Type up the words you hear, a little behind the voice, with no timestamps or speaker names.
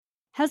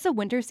Has the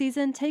winter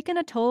season taken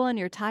a toll on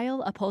your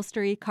tile,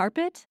 upholstery,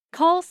 carpet?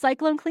 Call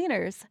Cyclone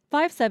Cleaners,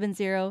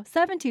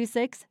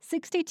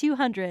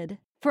 570-726-6200.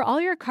 For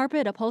all your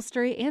carpet,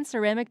 upholstery, and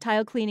ceramic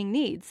tile cleaning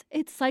needs,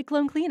 it's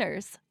Cyclone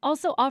Cleaners,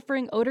 also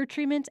offering odor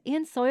treatment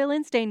and soil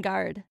and stain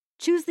guard.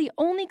 Choose the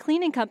only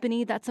cleaning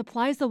company that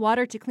supplies the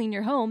water to clean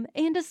your home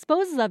and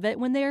disposes of it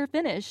when they are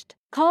finished.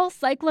 Call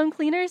Cyclone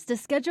Cleaners to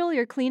schedule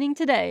your cleaning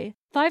today.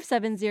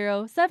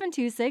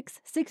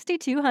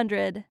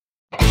 570-726-6200.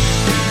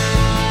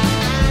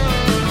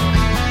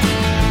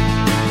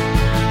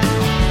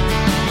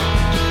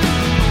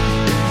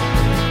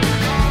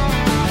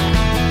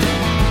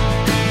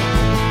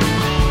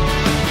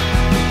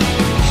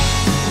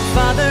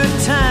 Father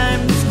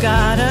Time's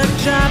got a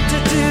job to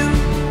do.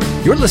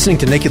 You're listening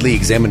to Nakedly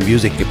Examined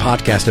Music, a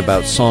podcast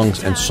about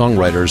songs and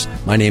songwriters.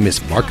 My name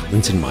is Mark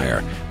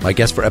Linsenmeyer. My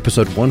guest for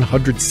episode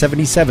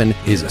 177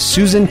 is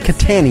Susan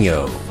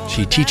Cattaneo.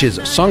 She teaches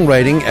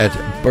songwriting at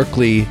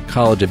Berklee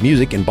College of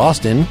Music in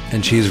Boston,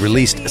 and she's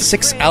released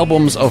 6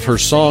 albums of her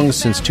songs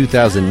since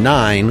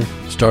 2009,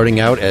 starting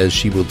out, as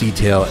she will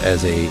detail,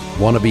 as a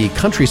wannabe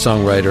country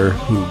songwriter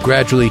who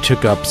gradually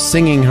took up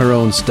singing her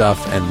own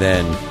stuff and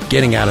then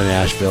getting out of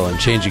Nashville and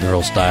changing her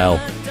whole style.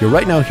 You're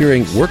right now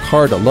hearing Work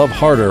Hard, Love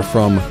Harder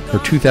from her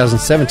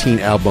 2017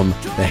 album,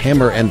 The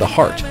Hammer and the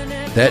Heart.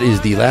 That is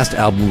the last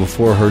album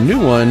before her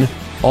new one,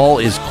 All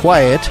Is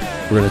Quiet.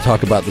 We're going to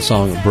talk about the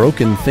song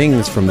Broken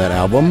Things from that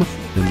album,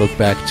 and look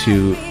back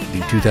to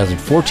the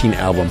 2014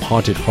 album,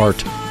 Haunted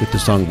Heart, with the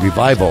song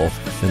Revival,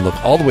 and look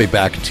all the way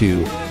back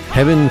to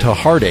Heaven to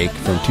Heartache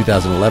from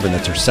 2011.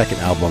 That's her second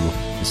album.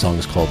 The song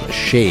is called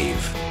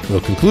Shave. We'll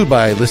conclude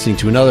by listening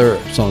to another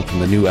song from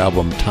the new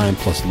album, Time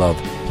Plus Love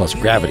Plus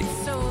Gravity.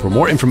 For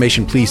more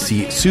information, please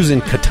see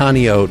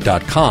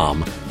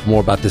susancattaneo.com. For more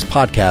about this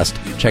podcast,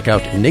 check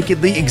out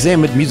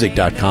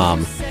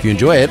nakedlyexaminedmusic.com. If you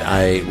enjoy it,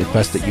 I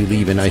request that you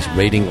leave a nice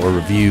rating or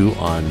review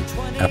on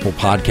Apple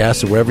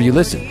Podcasts or wherever you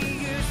listen.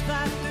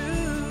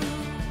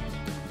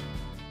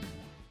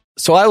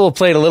 So I will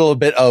play a little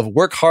bit of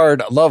Work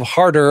Hard, Love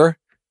Harder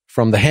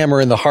from The Hammer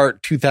and the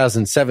Heart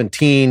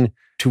 2017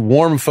 to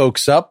warm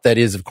folks up. That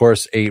is, of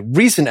course, a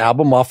recent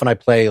album. Often I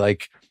play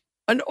like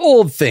an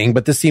old thing,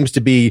 but this seems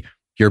to be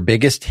your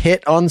biggest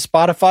hit on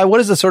Spotify. What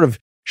is the sort of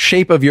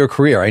shape of your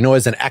career? I know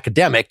as an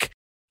academic,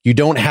 you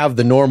don't have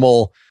the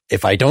normal,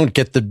 if I don't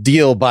get the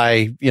deal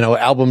by,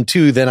 album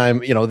 2, then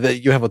I'm,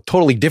 you have a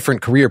totally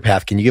different career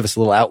path. Can you give us a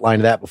little outline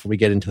of that before we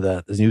get into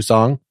this new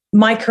song?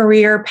 My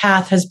career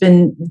path has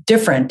been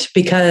different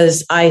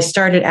because I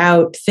started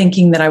out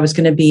thinking that I was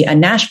going to be a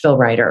Nashville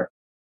writer.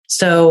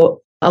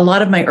 So a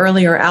lot of my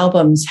earlier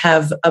albums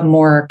have a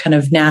more kind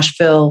of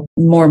Nashville,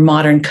 more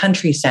modern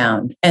country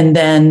sound. And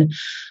then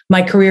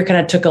my career kind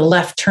of took a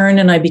left turn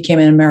and I became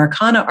an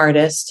Americana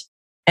artist.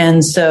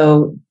 And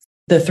so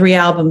the 3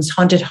 albums,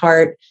 Haunted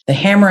Heart, The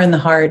Hammer and the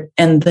Heart,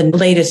 and the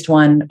latest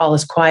one, All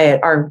Is Quiet,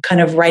 are kind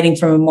of writing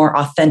from a more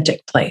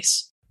authentic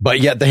place.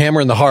 But yet The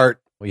Hammer and the Heart,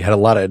 you had a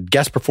lot of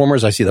guest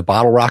performers. I see the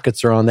Bottle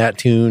Rockets are on that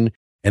tune.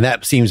 And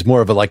that seems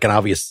more of an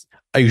obvious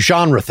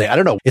genre thing. I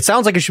don't know. It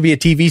sounds like it should be a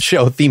TV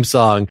show theme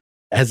song.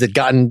 Has it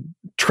gotten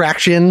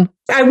traction?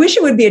 I wish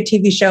it would be a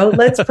TV show.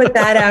 Let's put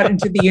that out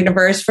into the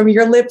universe, from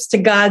your lips to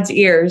God's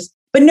ears.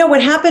 But no,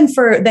 what happened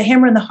for The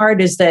Hammer and the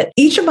Heart is that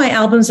each of my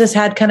albums has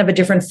had kind of a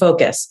different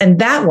focus. And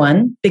that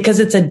one, because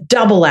it's a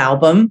double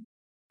album,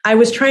 I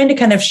was trying to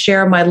kind of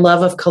share my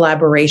love of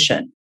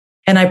collaboration.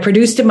 And I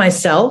produced it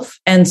myself.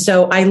 And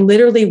so I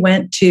literally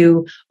went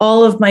to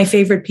all of my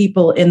favorite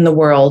people in the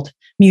world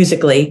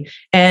musically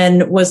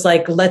and was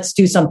like, let's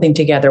do something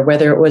together,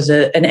 whether it was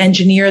an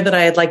engineer that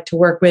I had liked to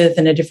work with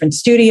in a different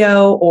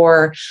studio,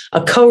 or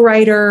a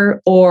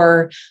co-writer,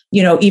 or,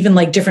 even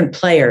like different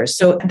players.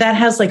 So that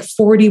has like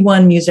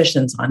 41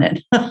 musicians on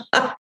it.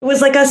 It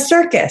was like a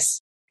circus.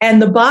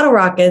 And the Bottle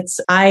Rockets,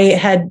 I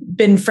had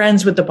been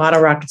friends with the Bottle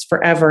Rockets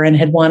forever and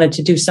had wanted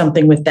to do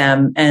something with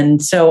them.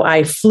 And so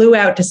I flew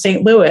out to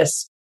St.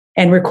 Louis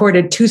and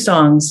recorded 2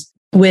 songs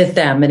with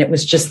them. And it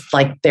was just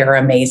like, they're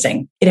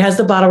amazing. It has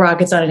the Bottle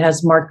Rockets on it. It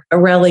has Mark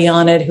Arelli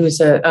on it, who's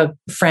a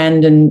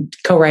friend and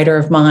co-writer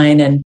of mine,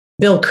 and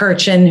Bill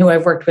Kirchen, who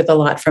I've worked with a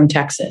lot from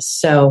Texas.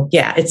 So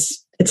yeah,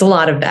 it's a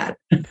lot of that.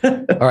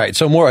 All right.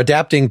 So more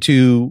adapting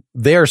to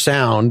their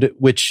sound,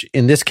 which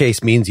in this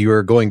case means you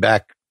are going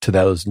back to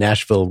those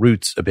Nashville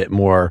roots a bit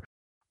more.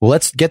 Well,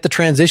 let's get the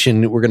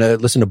transition. We're going to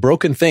listen to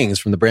Broken Things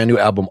from the brand new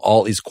album,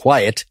 All Is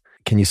Quiet.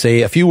 Can you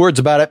say a few words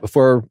about it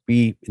before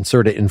we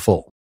insert it in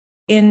full?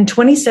 In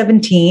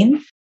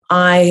 2017,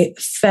 I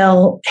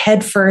fell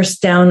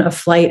headfirst down a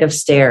flight of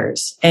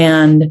stairs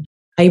and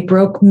I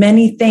broke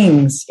many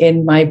things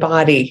in my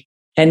body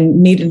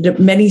and needed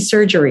many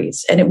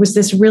surgeries. And it was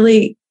this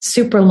really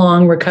super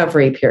long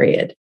recovery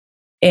period.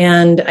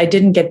 And I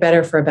didn't get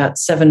better for about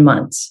 7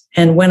 months.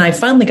 And when I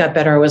finally got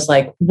better, I was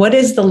like, what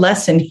is the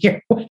lesson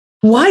here?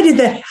 Why did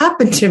that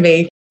happen to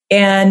me?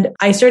 And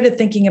I started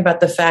thinking about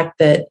the fact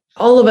that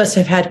all of us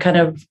have had kind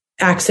of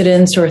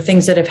accidents or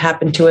things that have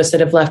happened to us that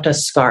have left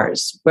us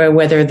scars,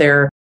 whether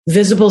they're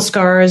visible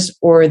scars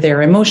or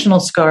they're emotional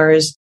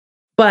scars.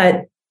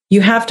 But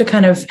you have to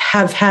kind of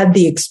have had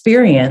the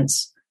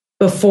experience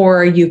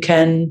before you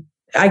can,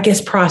 I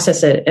guess,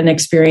 process it and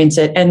experience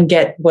it and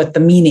get what the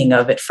meaning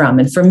of it from.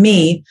 And for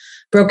me,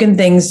 Broken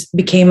Things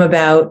became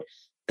about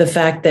the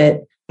fact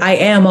that I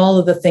am all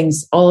of the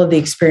things, all of the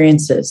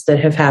experiences that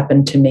have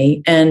happened to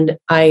me. And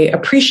I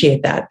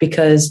appreciate that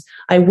because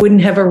I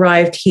wouldn't have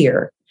arrived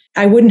here.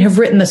 I wouldn't have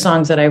written the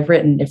songs that I've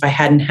written if I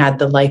hadn't had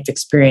the life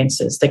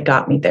experiences that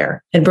got me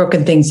there. And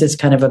Broken Things is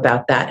kind of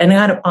about that and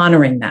kind of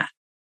honoring that.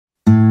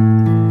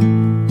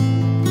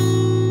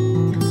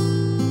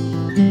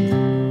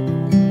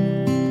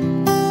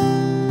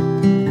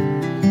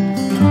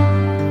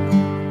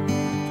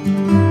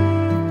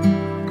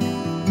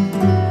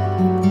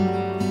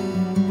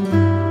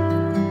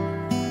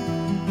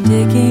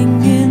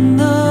 Digging in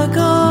the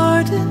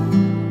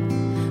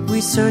garden,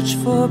 we search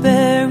for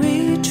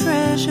buried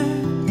treasure,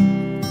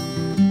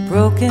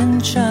 broken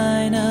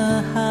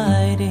china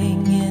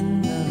hiding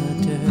in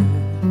the dirt.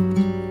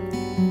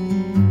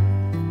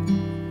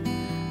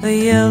 A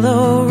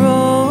yellow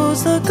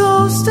rose, the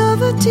ghost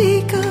of a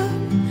teacup,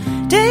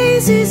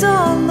 daisies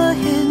on the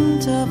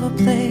hint of a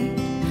plate,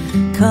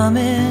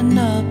 coming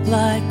up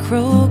like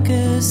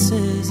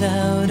crocuses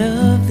out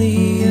of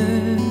the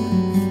earth.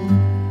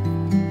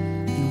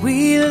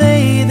 We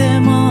lay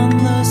them on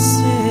the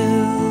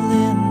sill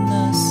in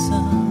the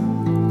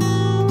sun,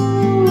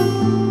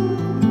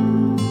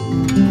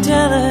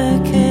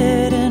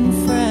 delicate and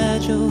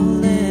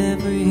fragile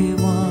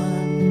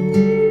everyone.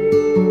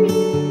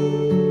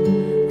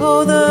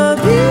 Oh, the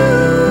beauty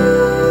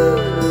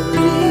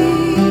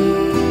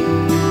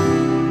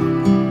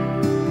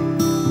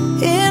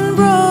in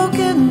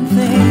broken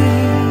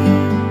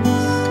things,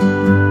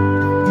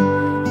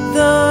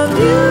 the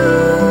beauty.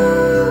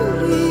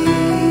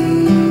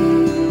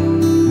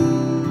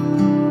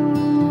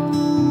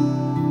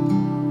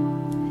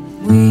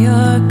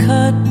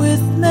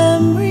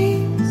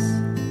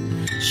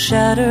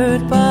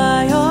 Shattered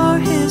by our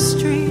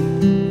history,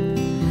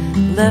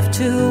 left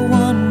to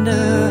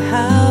wonder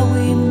how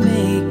we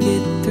make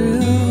it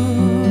through.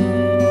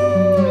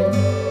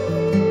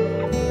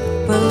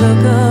 But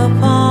look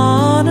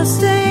upon a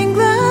stained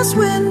glass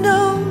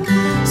window,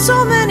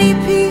 so many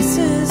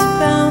pieces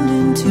bound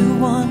into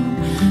one.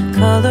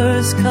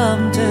 Colors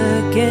come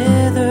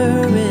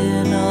together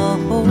in a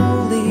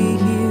holy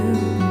hue,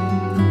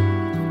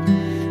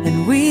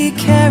 and we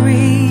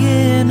carry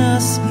in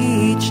us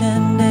each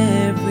and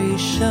every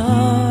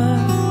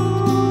shard.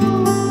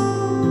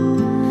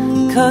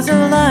 'Cause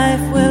a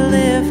life well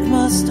lived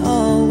must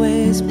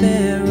always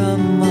bear a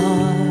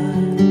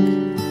mark.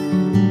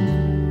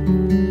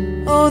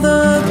 Oh,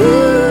 the beauty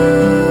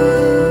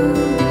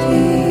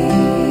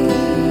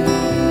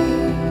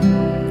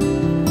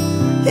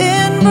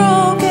in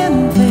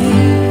broken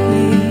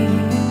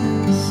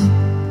things,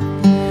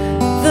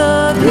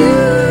 the beauty.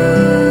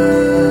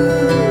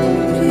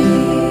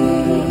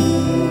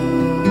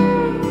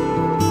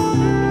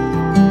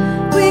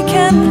 We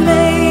can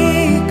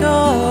make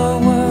our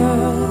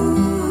world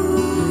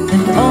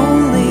and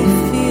only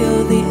feel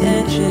the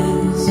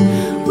edges.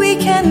 We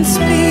can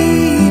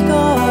speak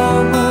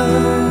our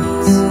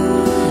words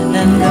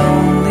and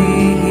only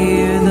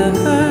hear the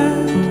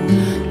hurt.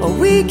 Or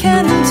we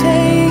can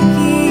take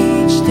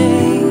each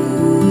day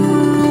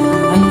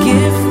a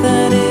gift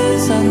that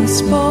is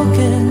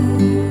unspoken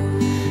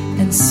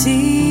and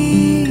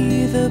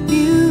see the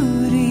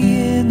beauty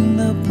in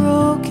the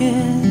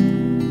broken.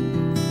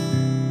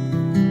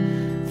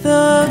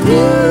 The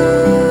beauty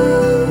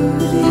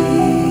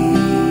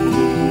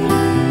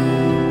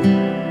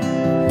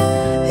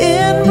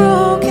in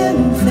broken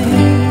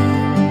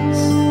things,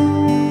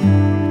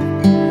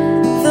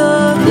 the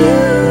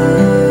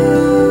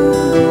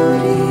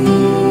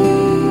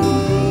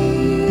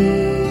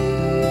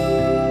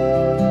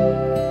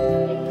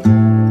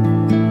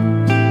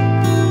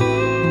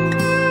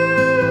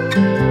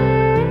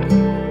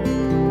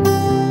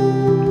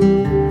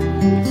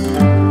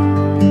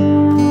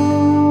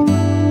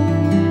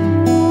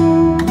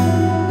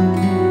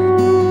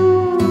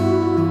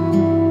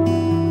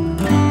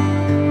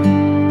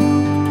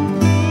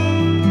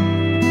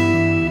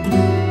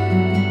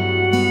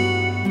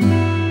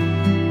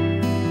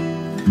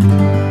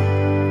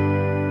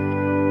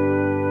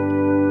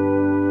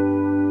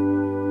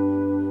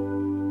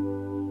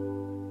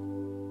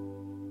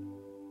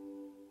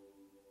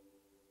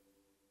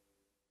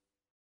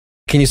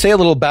Can you say a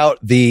little about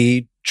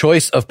the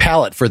choice of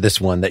palette for this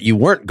one, that you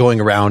weren't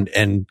going around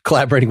and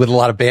collaborating with a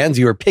lot of bands?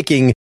 You were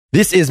picking,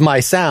 this is my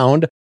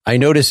sound. I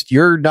noticed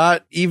you're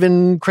not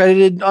even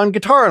credited on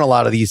guitar on a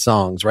lot of these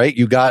songs, right?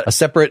 You got a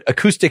separate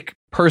acoustic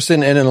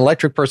person and an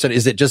electric person.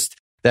 Is it just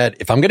that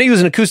if I'm going to use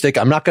an acoustic,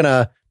 I'm not going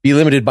to be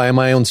limited by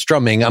my own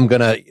strumming. I'm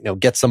going to,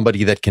 get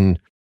somebody that can.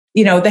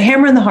 The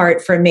Hammer and the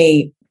Heart for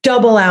me,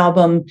 double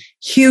album,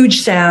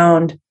 huge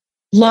sound,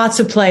 lots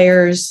of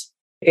players.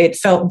 It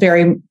felt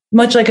very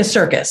much like a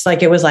circus.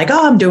 Like it was like,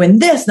 oh, I'm doing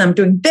this and I'm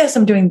doing this,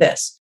 I'm doing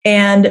this.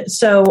 And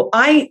so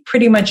I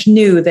pretty much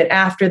knew that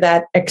after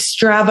that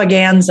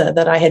extravaganza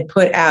that I had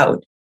put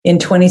out in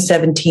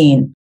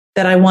 2017,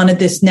 that I wanted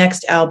this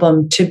next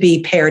album to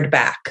be pared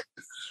back.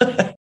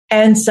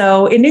 And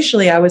so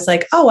initially I was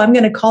like, oh, I'm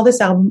going to call this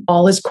album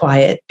All Is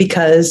Quiet,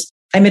 because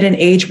I'm at an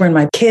age where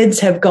my kids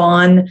have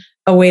gone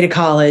away to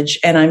college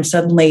and I'm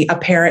suddenly a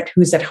parent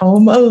who's at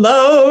home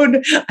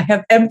alone. I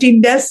have empty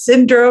nest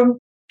syndrome.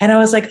 And I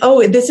was like,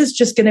 oh, this is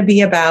just going to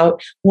be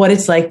about what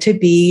it's like to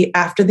be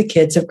after the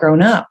kids have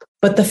grown up.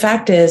 But the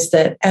fact is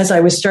that as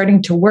I was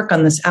starting to work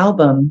on this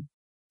album,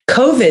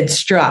 COVID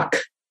struck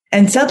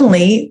and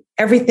suddenly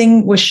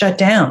everything was shut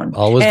down.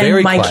 All was and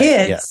very my quiet,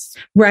 kids, yes.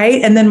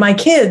 right? And then my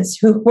kids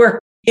who were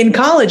in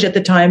college at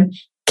the time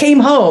came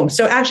home.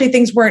 So actually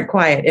things weren't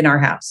quiet in our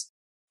house.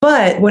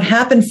 But what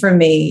happened for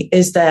me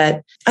is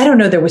that, I don't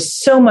know, there was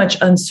so much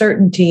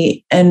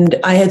uncertainty and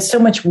I had so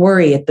much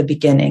worry at the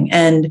beginning.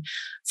 And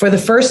for the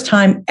first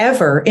time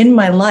ever in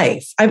my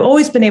life, I've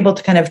always been able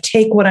to kind of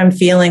take what I'm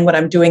feeling, what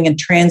I'm doing, and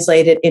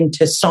translate it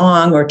into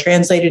song or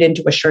translate it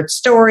into a short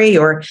story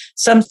or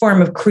some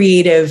form of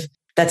creative.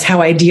 That's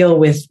how I deal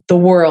with the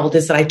world,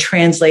 is that I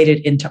translate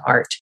it into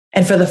art.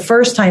 And for the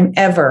first time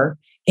ever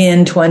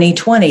in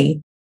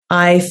 2020,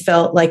 I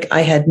felt like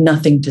I had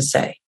nothing to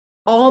say.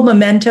 All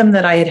momentum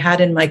that I had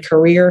had in my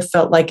career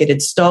felt like it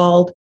had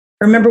stalled.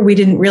 Remember, we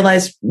didn't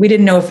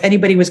know if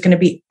anybody was going to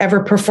be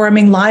ever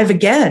performing live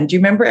again. Do you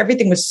remember?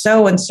 Everything was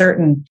so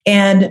uncertain.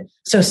 And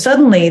so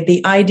suddenly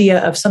the idea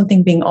of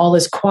something being all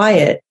is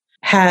quiet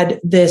had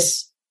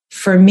this,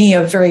 for me,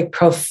 a very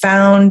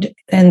profound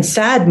and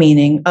sad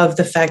meaning of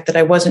the fact that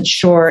I wasn't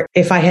sure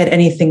if I had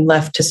anything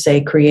left to say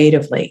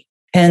creatively.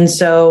 And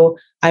so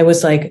I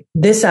was like,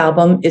 this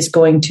album is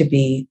going to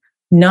be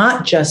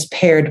not just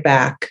pared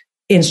back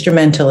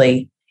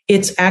instrumentally,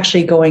 it's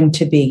actually going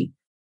to be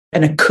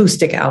an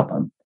acoustic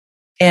album.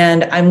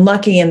 And I'm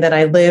lucky in that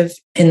I live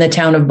in the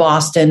town of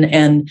Boston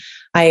and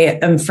I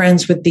am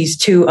friends with these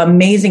two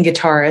amazing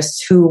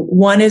guitarists who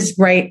one is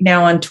right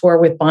now on tour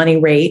with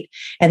Bonnie Raitt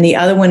and the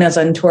other one is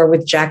on tour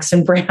with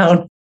Jackson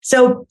Browne.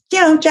 So,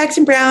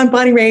 Jackson Browne,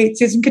 Bonnie Raitt,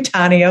 Susan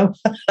Cattaneo.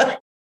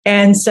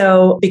 And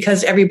so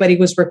because everybody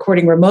was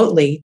recording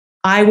remotely,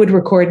 I would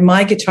record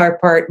my guitar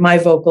part, my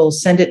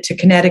vocals, send it to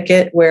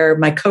Connecticut where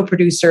my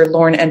co-producer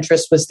Lauren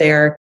Entrust was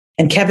there.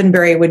 And Kevin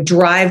Berry would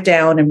drive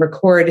down and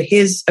record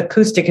his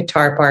acoustic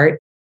guitar part.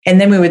 And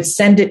then we would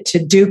send it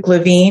to Duke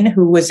Levine,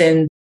 who was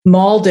in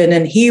Malden,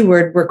 and he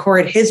would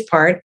record his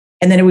part.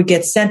 And then it would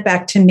get sent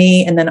back to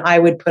me. And then I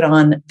would put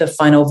on the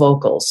final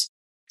vocals.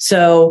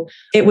 So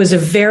it was a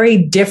very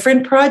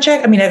different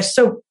project. I mean, it was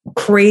so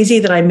crazy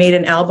that I made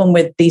an album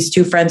with these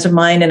two friends of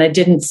mine and I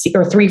didn't see,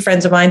 or three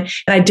friends of mine,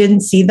 and I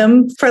didn't see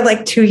them for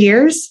like 2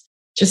 years.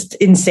 Just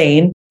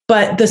insane.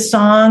 But the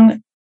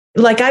song,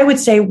 like I would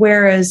say,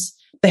 whereas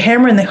the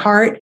Hammer and the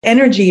Heart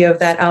energy of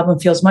that album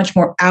feels much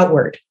more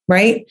outward,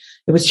 right?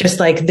 It was just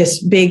like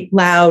this big,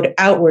 loud,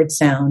 outward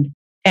sound.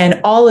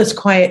 And All Is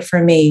Quiet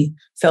for me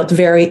felt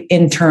very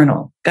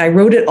internal. I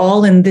wrote it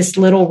all in this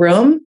little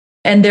room.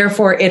 And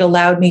therefore, it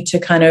allowed me to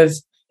kind of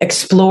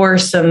explore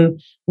some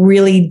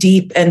really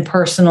deep and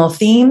personal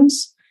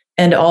themes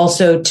and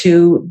also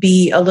to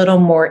be a little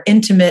more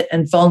intimate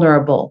and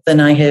vulnerable than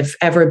I have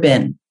ever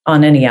been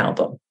on any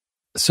album.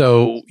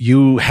 So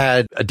you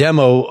had a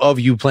demo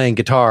of you playing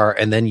guitar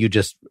and then you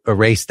just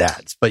erased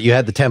that, but you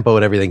had the tempo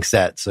and everything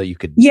set so you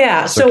could.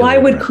 Yeah. So I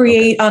would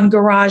create on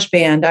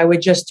GarageBand. I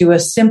would just do a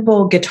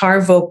simple guitar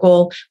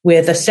vocal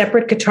with a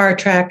separate guitar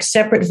track,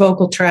 separate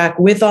vocal track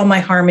with all my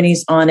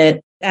harmonies on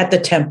it at the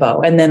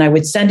tempo. And then I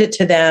would send it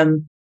to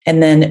them.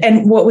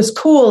 And what was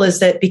cool is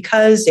that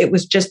because it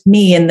was just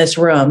me in this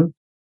room,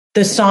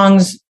 the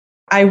songs,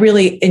 I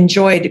really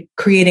enjoyed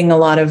creating a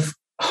lot of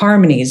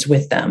harmonies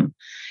with them.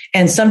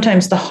 And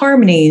sometimes the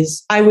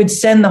harmonies, I would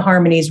send the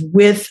harmonies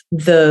with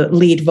the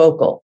lead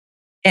vocal.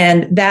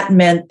 And that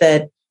meant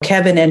that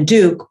Kevin and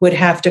Duke would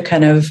have to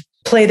kind of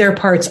play their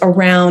parts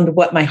around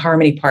what my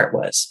harmony part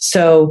was.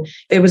 So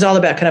it was all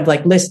about kind of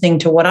like listening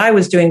to what I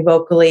was doing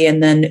vocally.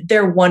 And then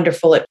they're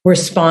wonderful at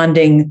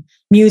responding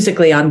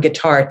musically on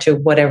guitar to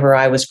whatever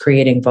I was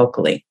creating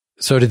vocally.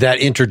 So did that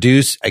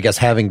introduce, I guess,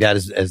 having that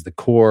as the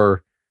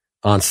core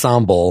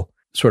ensemble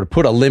sort of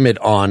put a limit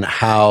on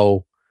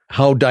how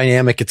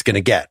dynamic it's going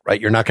to get, right?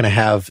 You're not going to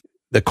have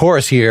the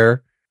chorus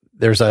here.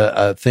 There's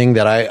a thing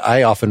that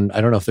I often,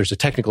 I don't know if there's a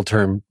technical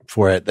term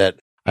for it that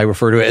I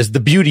refer to it as the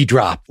beauty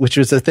drop, which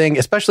was a thing,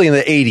 especially in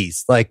the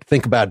 80s. Like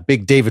think about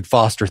big David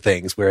Foster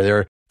things where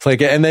they're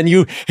like, and then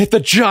you hit the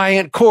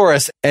giant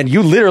chorus and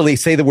you literally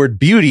say the word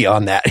beauty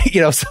on that,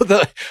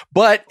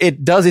 but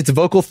it does its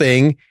vocal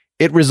thing.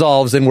 It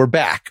resolves and we're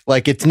back.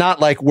 Like, it's not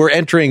like we're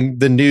entering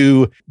the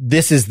new,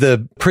 this is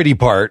the pretty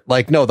part.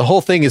 Like, no, the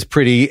whole thing is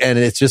pretty. And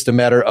it's just a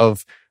matter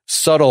of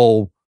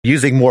subtle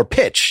using more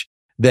pitch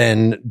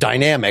than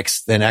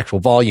dynamics than actual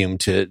volume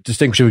to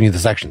distinguish between the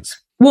sections.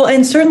 Well,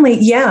 and certainly,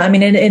 yeah. I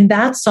mean, in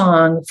that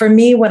song, for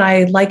me, what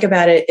I like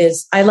about it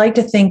is I like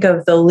to think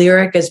of the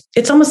lyric as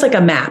it's almost like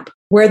a map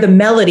where the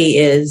melody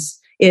is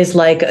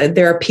like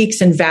there are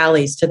peaks and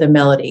valleys to the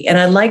melody. And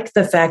I liked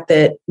the fact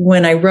that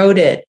when I wrote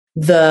it,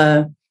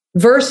 the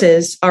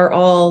verses are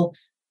all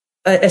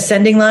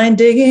ascending line,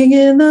 digging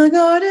in the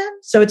garden.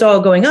 So it's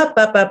all going up,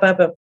 up, up, up,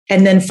 up.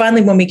 And then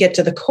finally, when we get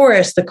to the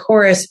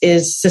chorus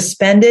is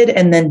suspended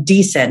and then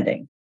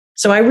descending.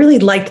 So I really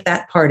liked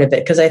that part of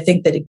it because I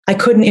think that I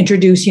couldn't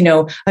introduce,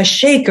 a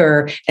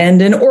shaker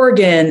and an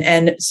organ.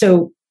 And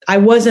so I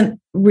wasn't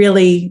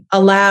really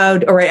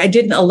allowed, or I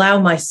didn't allow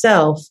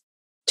myself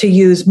to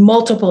use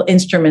multiple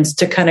instruments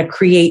to kind of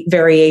create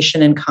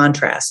variation and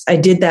contrast. I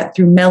did that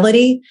through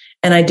melody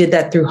and I did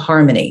that through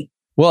harmony.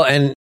 Well,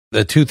 and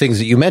the two things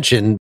that you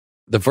mentioned,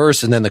 the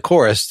verse and then the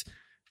chorus,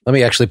 let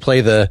me actually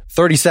play the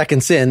 30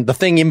 seconds in, the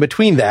thing in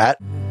between that.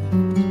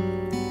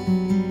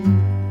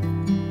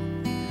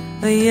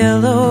 A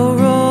yellow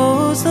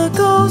rose, the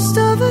ghost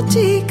of a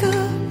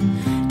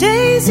teacup,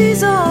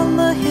 daisies on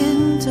the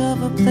hint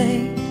of a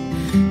plate,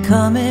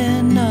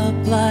 coming up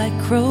like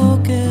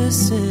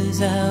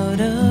crocuses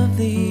out of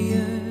the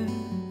earth.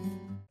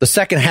 The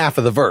second half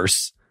of the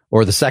verse,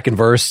 or the second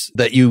verse,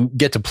 that you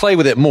get to play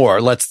with it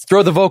more. Let's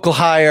throw the vocal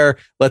higher.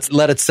 Let's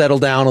let it settle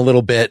down a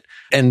little bit.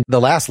 And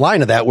the last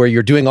line of that, where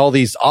you're doing all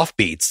these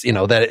offbeats,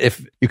 that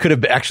if you could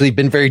have actually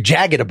been very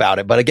jagged about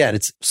it. But again,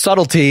 it's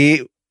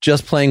subtlety,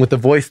 just playing with the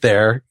voice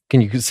there. Can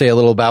you say a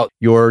little about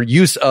your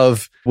use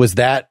of, was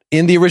that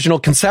in the original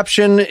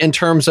conception in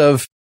terms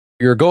of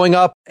you're going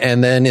up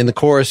and then in the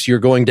chorus you're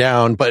going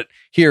down, but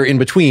here in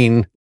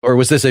between, or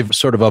was this a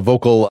sort of a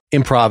vocal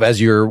improv as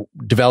you're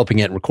developing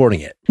it and recording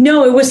it?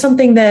 No, it was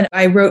something that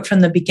I wrote from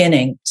the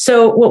beginning.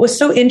 So what was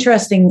so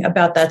interesting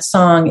about that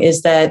song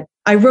is that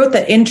I wrote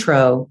the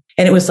intro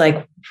and it was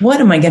like, what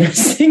am I going to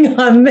sing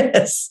on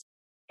this?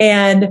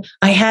 And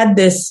I had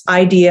this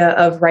idea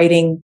of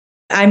writing.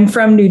 I'm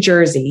from New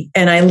Jersey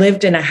and I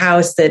lived in a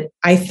house that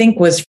I think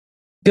was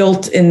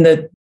built in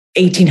the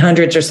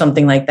 1800s or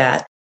something like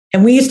that.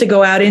 And we used to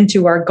go out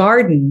into our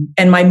garden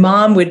and my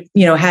mom would,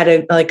 had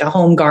a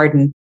home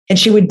garden and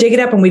she would dig it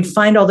up and we'd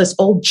find all this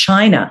old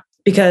china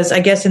because I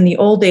guess in the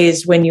old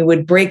days when you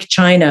would break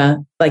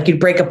china, like you'd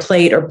break a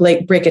plate or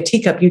break a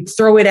teacup, you'd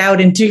throw it out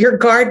into your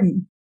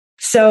garden.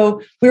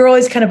 So we were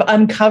always kind of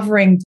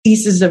uncovering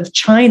pieces of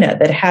china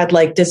that had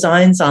like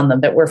designs on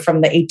them that were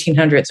from the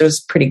 1800s. It was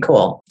pretty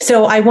cool.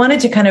 So I wanted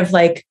to kind of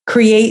like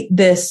create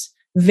this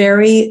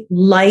very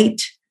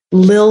light,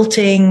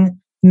 lilting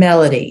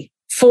melody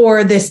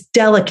for this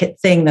delicate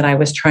thing that I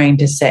was trying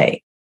to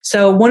say.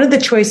 So one of the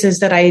choices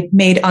that I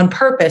made on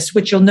purpose,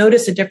 which you'll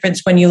notice a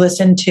difference when you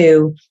listen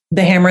to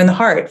The Hammer and the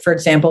Heart, for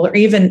example, or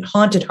even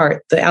Haunted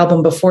Heart, the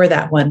album before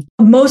that one,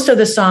 most of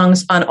the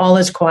songs on All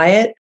Is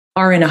Quiet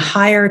are in a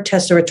higher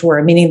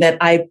tessitura, meaning that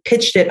I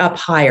pitched it up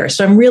higher.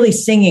 So I'm really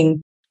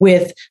singing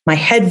with my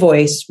head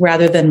voice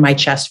rather than my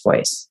chest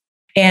voice.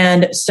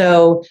 And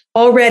so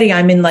already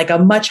I'm in like a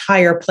much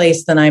higher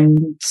place than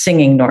I'm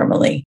singing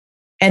normally.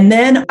 And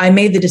then I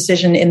made the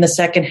decision in the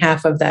second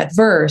half of that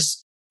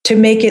verse to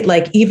make it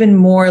like even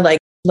more like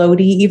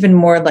floaty, even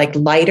more like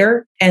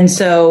lighter. And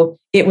so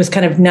it was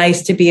kind of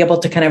nice to be able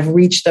to kind of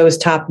reach those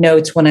top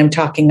notes when I'm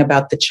talking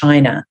about the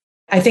china.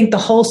 I think the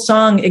whole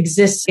song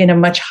exists in a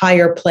much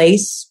higher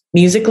place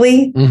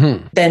musically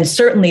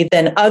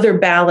than other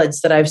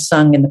ballads that I've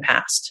sung in the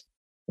past.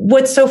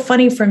 What's so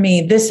funny for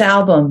me, this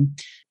album,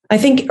 I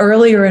think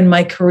earlier in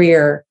my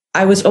career,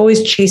 I was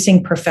always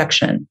chasing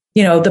perfection,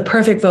 the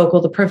perfect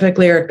vocal, the perfect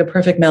lyric, the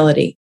perfect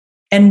melody.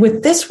 And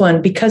with this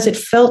one, because it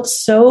felt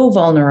so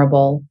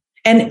vulnerable,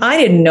 and I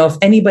didn't know if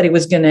anybody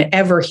was going to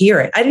ever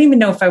hear it. I didn't even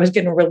know if I was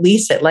going to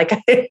release it. Like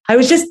I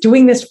was just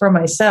doing this for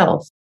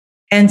myself.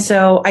 And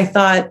so I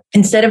thought,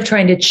 instead of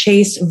trying to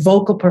chase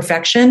vocal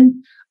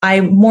perfection, I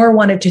more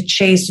wanted to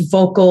chase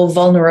vocal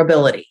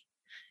vulnerability.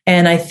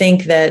 And I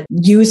think that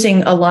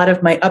using a lot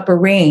of my upper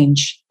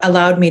range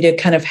allowed me to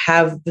kind of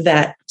have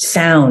that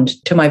sound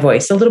to my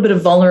voice, a little bit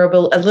of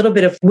vulnerable, a little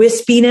bit of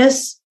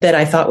wispiness that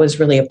I thought was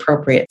really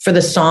appropriate for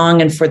the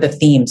song and for the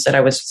themes that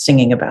I was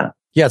singing about.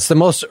 Yeah, it's the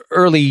most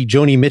early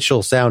Joni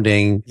Mitchell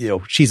sounding,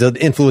 she's an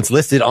influence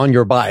listed on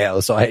your bio.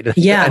 So I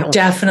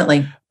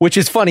definitely. Which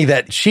is funny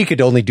that she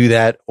could only do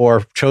that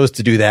or chose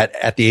to do that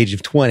at the age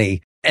of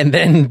 20. And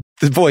then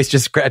the voice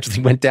just gradually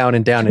went down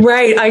and down.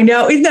 Right. I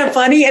know. Isn't that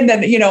funny? And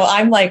then,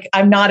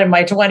 I'm not in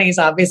my 20s,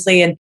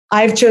 obviously. And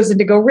I've chosen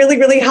to go really,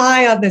 really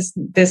high on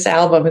this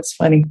album. It's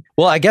funny.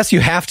 Well, I guess you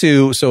have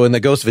to. So in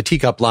the Ghost of a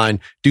Teacup line,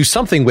 do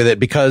something with it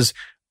because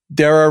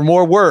there are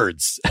more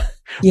words.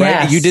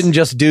 Yes. Right? You didn't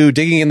just do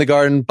digging in the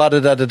garden, da da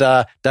da da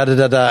da da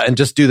da da, and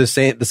just do the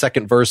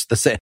second verse the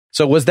same.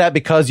 So was that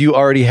because you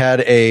already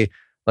had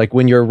like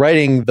when you're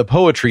writing the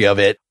poetry of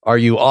it, are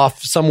you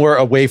off somewhere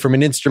away from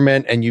an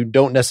instrument and you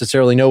don't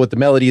necessarily know what the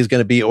melody is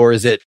going to be? Or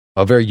is it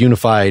a very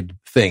unified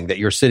thing that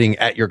you're sitting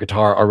at your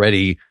guitar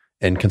already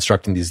and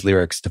constructing these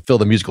lyrics to fill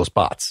the musical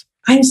spots?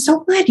 I'm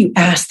so glad you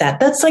asked that.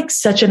 That's like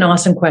such an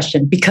awesome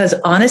question because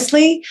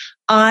honestly,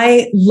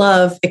 I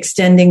love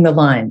extending the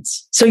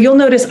lines. So you'll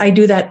notice I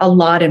do that a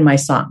lot in my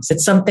songs.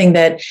 It's something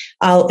that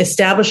I'll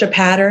establish a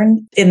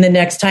pattern. In the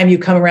next time you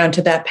come around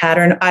to that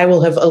pattern, I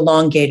will have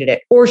elongated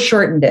it or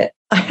shortened it.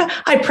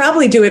 I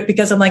probably do it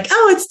because I'm like,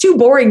 oh, it's too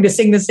boring to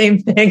sing the same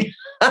thing.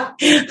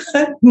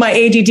 My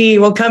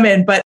ADD will come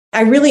in, but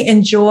I really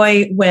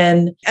enjoy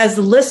when, as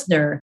a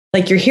listener,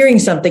 like you're hearing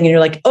something and you're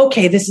like,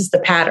 okay, this is the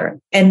pattern.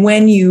 And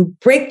when you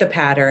break the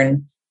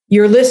pattern,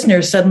 your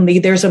listeners suddenly,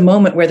 there's a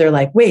moment where they're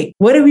like, wait,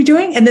 what are we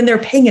doing? And then they're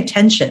paying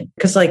attention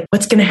because like,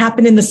 what's going to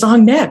happen in the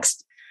song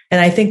next?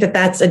 And I think that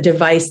that's a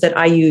device that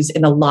I use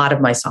in a lot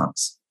of my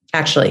songs,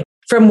 actually,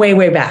 from way,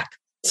 way back.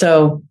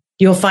 So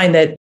you'll find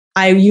that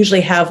I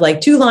usually have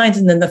like 2 lines,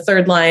 and then the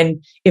third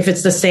line, if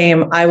it's the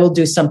same, I will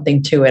do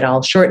something to it.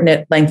 I'll shorten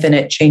it, lengthen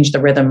it, change the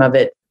rhythm of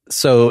it.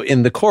 So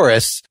in the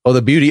chorus, oh,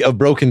 the beauty of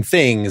broken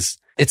things,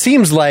 it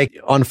seems like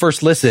on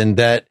first listen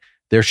that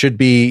there should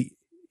be,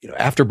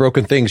 after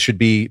broken things should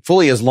be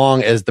fully as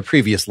long as the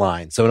previous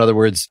line. So in other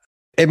words,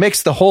 it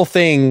makes the whole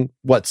thing,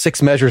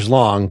 6 measures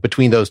long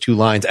between those 2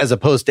 lines as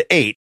opposed to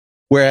 8.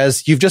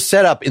 Whereas you've just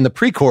set up in the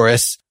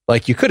pre-chorus,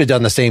 like you could have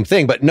done the same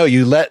thing, but no,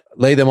 you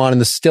lay them on in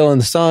the still in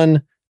the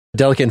sun,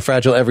 delicate and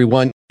fragile every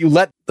one. You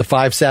let the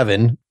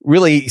 5/7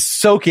 really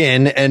soak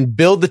in and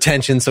build the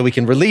tension so we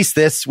can release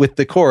this with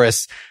the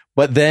chorus.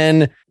 But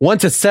then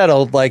once it's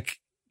settled, like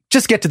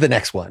just get to the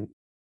next one.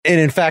 And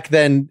in fact,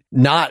 then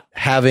not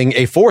having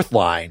a 4th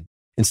line,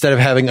 instead of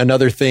having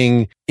another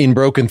thing in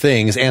broken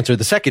things answer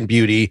the second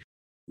beauty,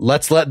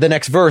 let's let the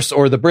next verse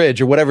or the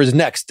bridge or whatever is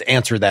next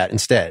answer that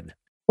instead.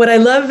 What I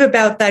love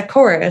about that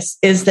chorus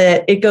is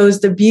that it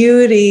goes the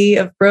beauty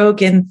of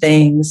broken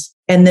things,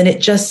 and then it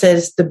just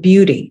says the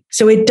beauty.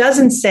 So it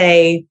doesn't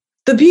say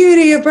the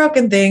beauty of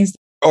broken things.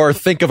 Or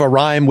think of a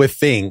rhyme with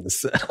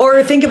things.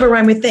 Or think of a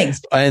rhyme with things.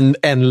 And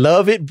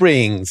love it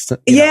brings.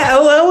 Yeah.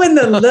 Oh, and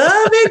the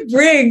love it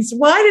brings.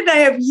 Why did I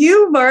have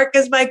you, Mark,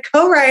 as my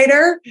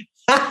co-writer?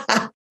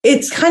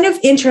 It's kind of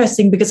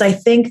interesting because I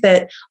think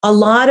that a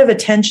lot of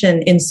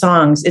attention in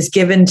songs is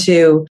given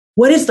to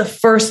what is the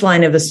first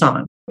line of a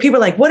song. People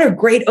are like, what are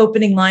great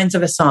opening lines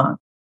of a song?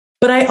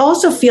 But I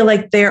also feel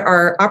like there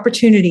are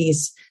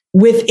opportunities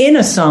within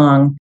a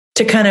song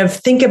to kind of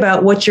think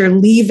about what you're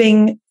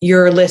leaving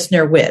your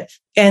listener with.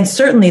 And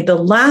certainly the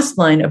last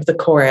line of the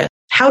chorus,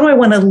 how do I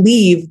want to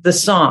leave the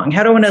song?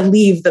 How do I want to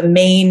leave the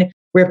main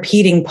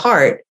repeating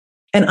part?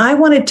 And I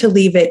wanted to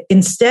leave it,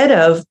 instead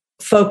of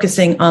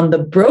focusing on the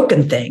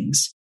broken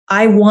things,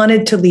 I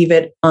wanted to leave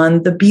it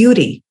on the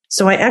beauty.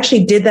 So I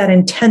actually did that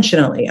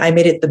intentionally. I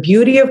made it the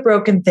beauty of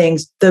broken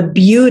things, the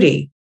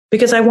beauty,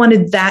 because I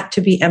wanted that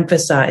to be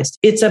emphasized.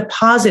 It's a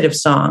positive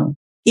song,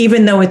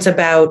 even though it's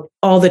about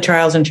all the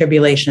trials and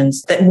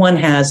tribulations that one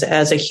has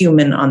as a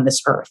human on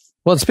this earth.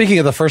 Well, speaking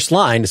of the first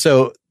line,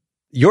 so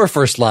your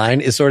first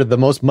line is sort of the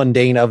most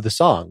mundane of the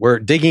song. We're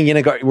digging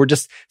in we're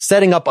just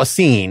setting up a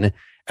scene,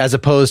 as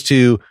opposed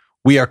to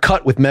we are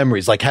cut with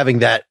memories, like having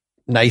that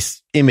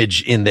nice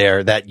image in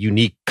there, that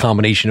unique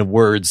combination of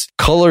words.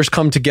 Colors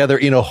come together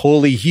in a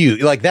holy hue.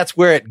 Like that's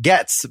where it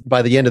gets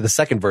by the end of the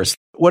second verse.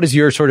 What is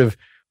your sort of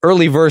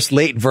early verse,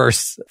 late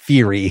verse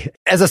theory?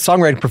 As a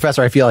songwriting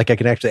professor, I feel like I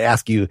can actually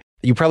ask you,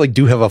 you probably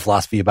do have a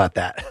philosophy about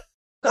that.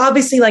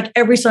 Obviously, like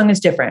every song is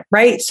different,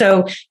 right?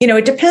 So,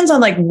 it depends on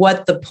like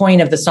what the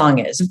point of the song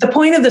is. If the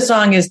point of the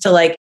song is to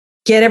like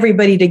get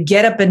everybody to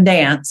get up and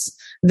dance,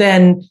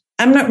 then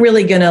I'm not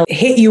really going to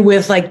hit you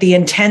with like the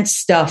intense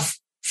stuff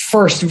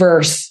first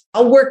verse.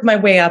 I'll work my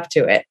way up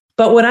to it.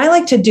 But what I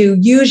like to do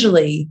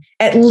usually,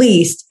 at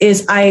least,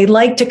 is I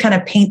like to kind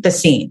of paint the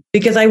scene,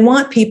 because I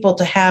want people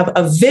to have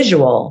a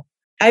visual.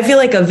 I feel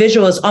like a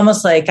visual is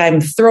almost like I'm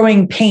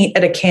throwing paint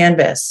at a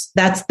canvas.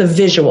 That's the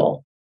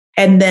visual.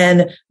 And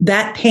then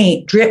that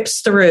paint drips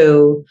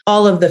through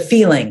all of the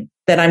feeling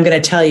that I'm going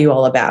to tell you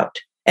all about.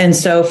 And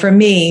so for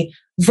me,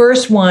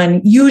 verse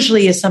 1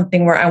 usually is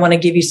something where I want to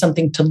give you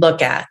something to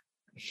look at.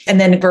 And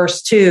then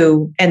verse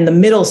 2 and the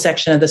middle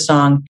section of the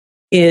song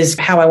is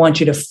how I want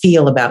you to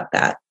feel about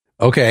that.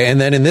 Okay.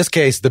 And then in this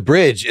case, the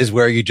bridge is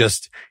where you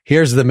just,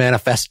 here's the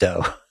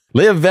manifesto.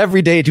 Live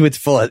every day to its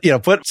fullest.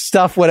 Put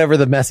stuff, whatever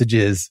the message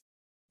is,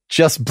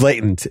 just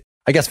blatant.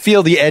 I guess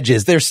feel the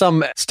edges. There's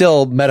some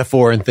still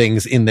metaphor and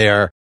things in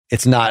there.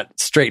 It's not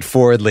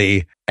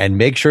straightforwardly, and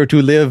make sure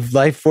to live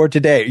life for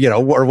today,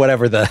 or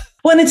whatever the.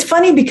 Well, and it's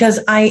funny because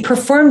I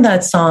performed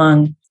that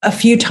song a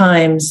few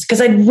times because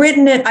I'd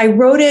written it. I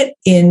wrote it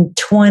in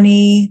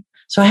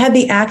so I had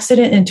the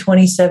accident in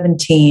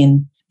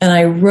 2017, and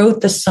I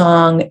wrote the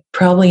song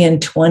probably in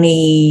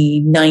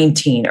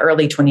 2019,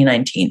 early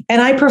 2019.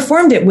 And I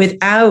performed it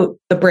without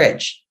the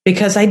bridge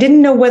because I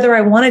didn't know whether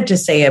I wanted to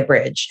say a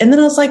bridge. And then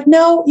I was like,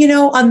 no,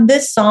 on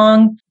this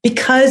song,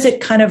 because it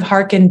kind of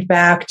harkened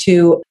back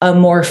to a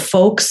more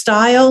folk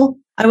style,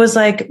 I was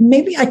like,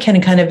 maybe I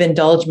can kind of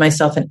indulge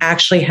myself and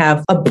actually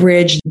have a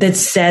bridge that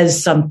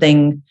says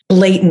something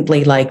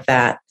blatantly like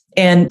that.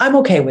 And I'm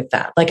okay with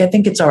that. Like, I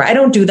think it's all right. I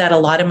don't do that a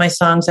lot in my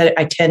songs.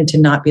 I tend to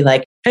not be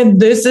like, and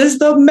this is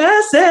the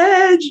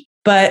message.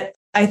 But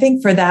I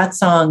think for that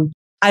song,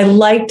 I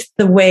liked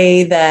the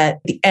way that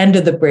the end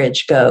of the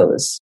bridge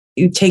goes.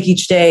 You take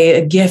each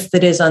day a gift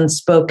that is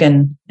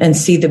unspoken and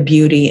see the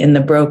beauty in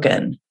the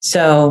broken.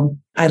 So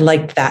I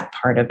liked that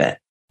part of it.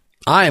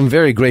 I am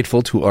very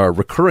grateful to our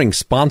recurring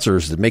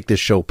sponsors that make this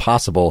show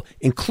possible,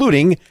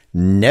 including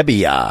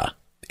Nebbia.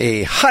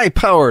 a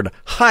high-powered,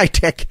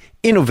 high-tech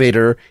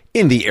innovator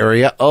in the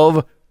area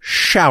of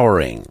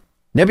showering.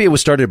 Nebbia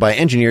was started by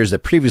engineers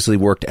that previously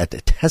worked at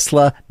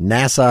Tesla,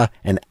 NASA,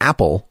 and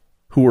Apple,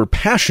 who were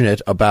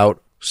passionate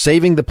about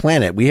saving the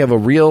planet. We have a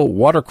real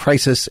water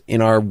crisis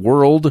in our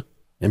world,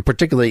 and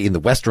particularly in the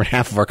western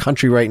half of our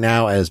country right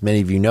now, as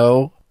many of you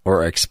know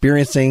or are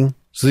experiencing.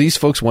 So these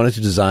folks wanted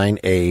to design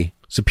a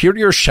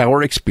superior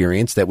shower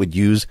experience that would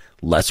use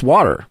less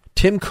water.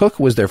 Tim Cook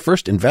was their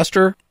first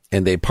investor,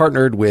 and they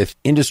partnered with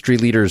industry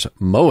leaders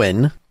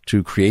Moen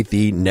to create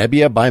the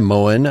Nebbia by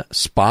Moen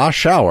Spa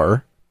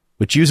Shower,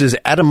 which uses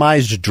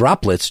atomized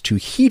droplets to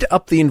heat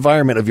up the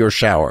environment of your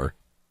shower.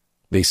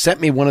 They sent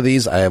me one of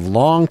these. I have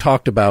long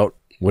talked about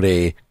what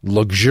a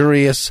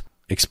luxurious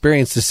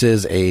experience this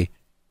is. A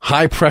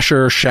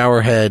high-pressure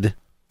shower head,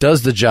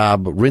 does the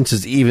job,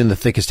 rinses even the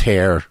thickest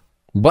hair.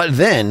 But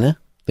then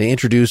they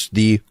introduced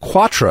the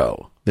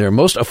Quattro, their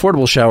most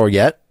affordable shower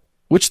yet,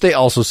 which they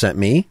also sent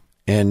me.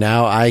 And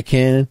now I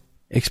can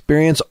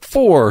experience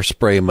 4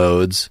 spray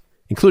modes,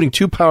 including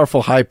 2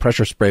 powerful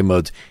high-pressure spray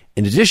modes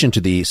in addition to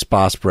the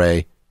spa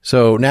spray.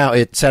 So now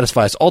it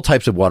satisfies all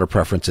types of water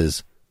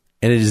preferences.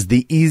 And it is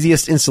the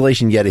easiest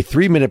installation yet, a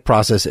 3-minute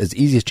process as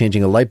easy as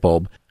changing a light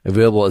bulb,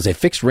 available as a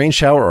fixed rain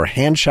shower or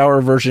hand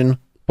shower version.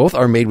 Both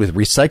are made with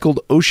recycled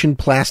ocean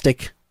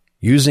plastic,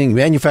 using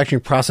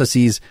manufacturing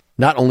processes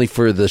not only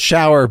for the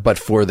shower, but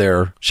for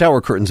their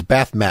shower curtains,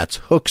 bath mats,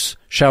 hooks,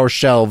 shower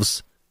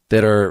shelves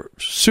that are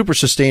super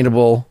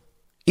sustainable.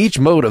 Each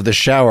mode of the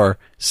shower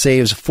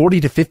saves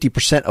 40 to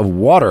 50% of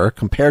water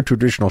compared to a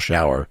traditional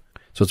shower.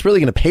 So it's really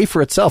going to pay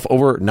for itself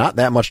over not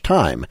that much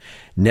time.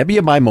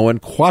 Nebbia by Moen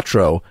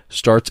Quattro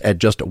starts at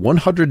just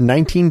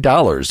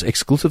 $119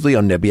 exclusively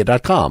on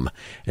Nebbia.com.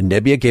 And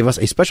Nebbia gave us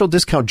a special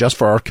discount just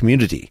for our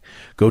community.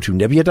 Go to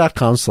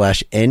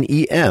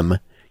Nebbia.com/NEM.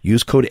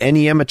 Use code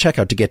NEM at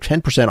checkout to get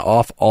 10%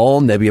 off all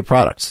Nebbia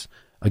products.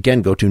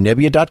 Again, go to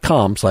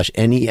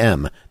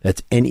Nebbia.com/NEM.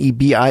 That's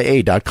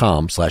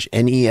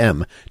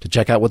Nebia.com/NEM to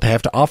check out what they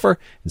have to offer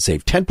and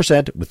save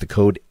 10% with the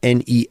code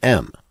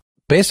NEM.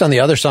 Based on the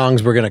other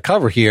songs we're going to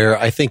cover here,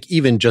 I think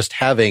even just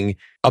having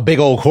a big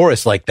old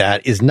chorus like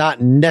that is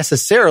not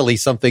necessarily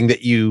something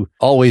that you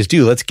always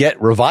do. Let's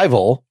get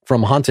Revival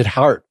from Haunted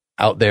Heart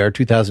out there,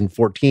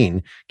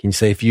 2014. Can you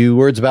say a few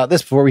words about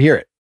this before we hear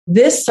it?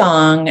 This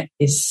song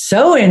is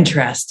so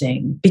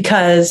interesting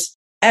because,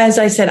 as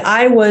I said,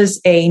 I was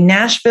a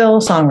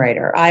Nashville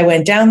songwriter. I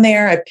went down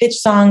there, I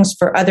pitched songs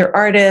for other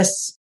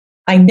artists.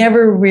 I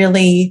never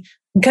really...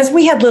 because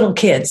we had little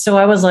kids. So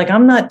I was like,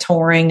 I'm not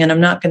touring and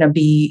I'm not going to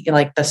be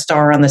like the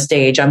star on the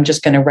stage. I'm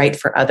just going to write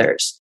for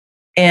others.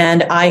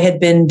 And I had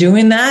been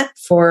doing that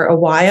for a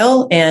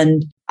while.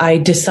 And I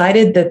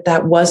decided that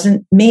that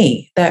wasn't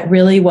me. That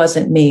really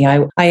wasn't me.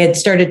 I had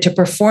started to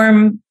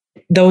perform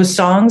those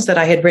songs that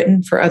I had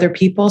written for other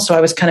people. So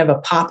I was kind of a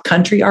pop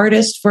country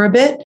artist for a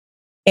bit.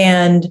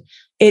 And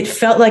it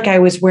felt like I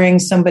was wearing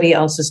somebody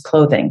else's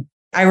clothing.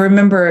 I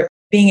remember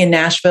being in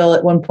Nashville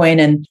at one point,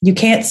 and you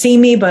can't see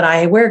me, but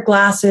I wear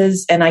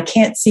glasses and I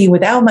can't see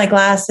without my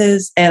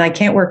glasses and I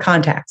can't wear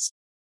contacts.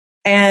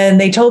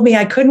 And they told me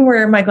I couldn't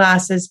wear my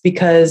glasses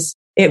because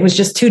it was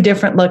just too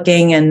different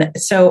looking. And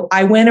so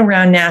I went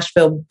around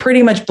Nashville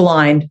pretty much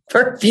blind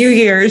for a few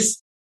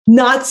years,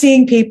 not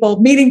seeing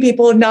people, meeting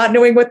people, not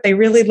knowing what they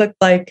really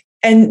looked like,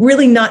 and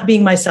really not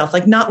being myself,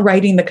 like not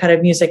writing the kind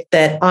of music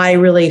that I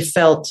really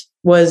felt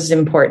was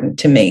important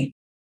to me.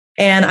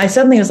 And I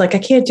suddenly was like, I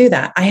can't do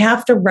that. I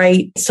have to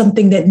write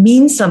something that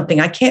means something.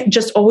 I can't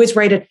just always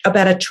write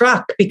about a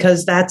truck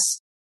because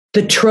that's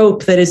the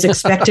trope that is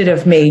expected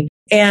of me.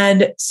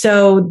 And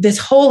so this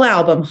whole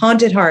album,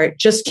 Haunted Heart,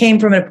 just came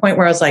from a point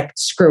where I was like,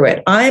 screw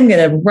it. I'm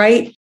going to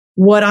write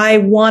what I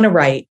want to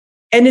write.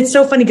 And it's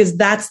so funny because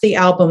that's the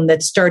album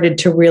that started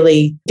to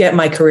really get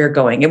my career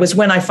going. It was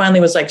when I finally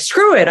was like,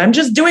 screw it. I'm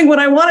just doing what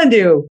I want to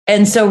do.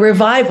 And so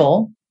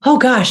Revival, oh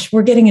gosh,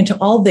 we're getting into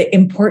all the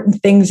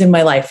important things in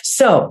my life.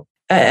 So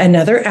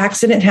another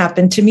accident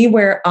happened to me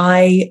where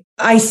I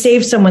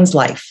saved someone's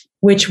life,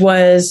 which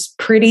was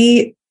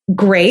pretty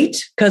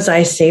great because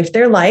I saved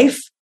their life.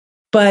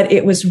 But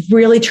it was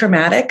really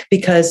traumatic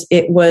because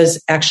it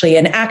was actually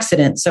an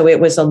accident. So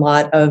it was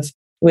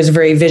was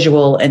very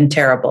visual and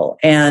terrible.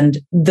 And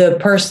the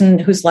person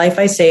whose life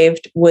I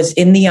saved was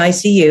in the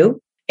ICU,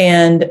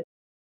 and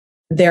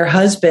their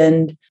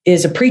husband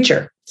is a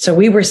preacher. So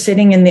we were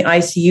sitting in the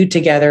ICU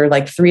together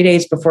like 3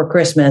 days before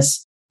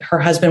Christmas. Her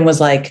husband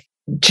was like,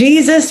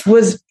 Jesus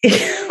was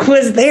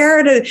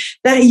there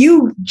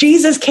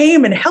Jesus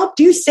came and helped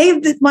you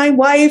save my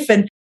wife.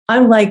 And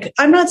I'm like,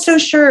 I'm not so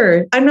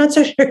sure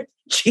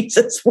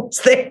Jesus was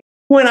there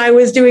when I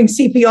was doing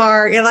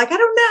CPR. You're like, I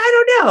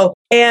don't know.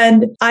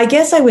 And I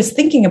guess I was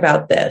thinking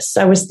about this.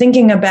 I was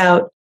thinking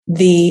about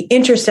the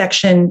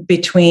intersection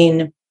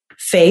between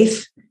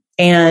faith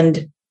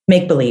and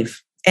make-believe.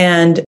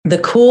 And the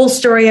cool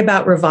story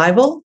about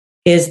Revival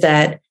is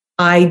that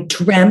I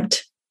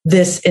dreamt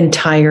this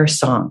entire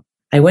song.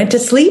 I went to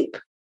sleep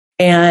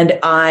and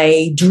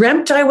I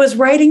dreamt I was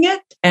writing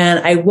it. And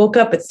I woke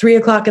up at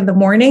 3:00 in the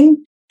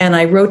morning and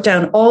I wrote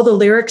down all the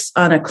lyrics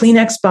on a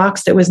Kleenex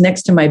box that was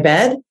next to my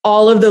bed,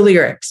 all of the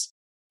lyrics.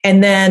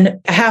 And then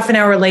a half an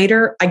hour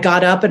later, I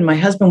got up and my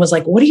husband was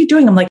like, what are you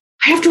doing? I'm like,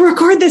 I have to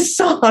record this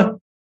song.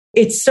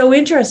 It's so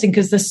interesting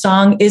because the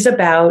song is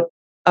about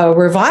a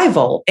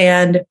revival.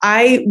 And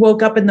I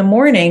woke up in the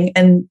morning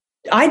and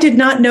I did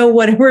not know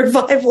what a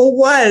revival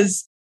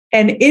was.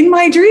 And in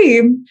my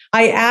dream,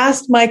 I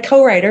asked my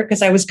co-writer,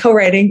 because I was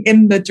co-writing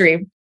in the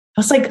dream,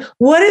 I was like,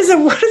 what is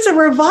a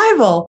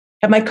revival?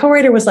 And my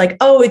co-writer was like,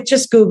 oh,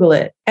 just Google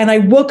it. And I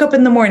woke up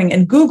in the morning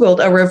and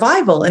Googled a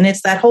revival. And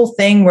it's that whole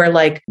thing where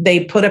like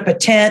they put up a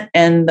tent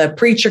and the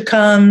preacher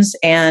comes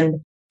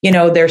and,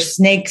 there's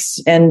snakes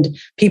and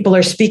people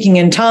are speaking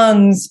in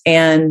tongues.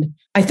 And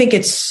I think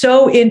it's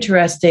so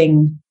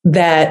interesting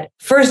that,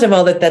 first of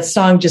all, that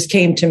song just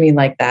came to me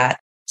like that.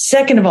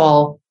 Second of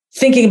all,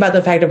 thinking about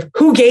the fact of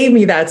who gave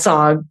me that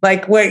song,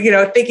 like what,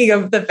 thinking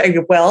of the fact,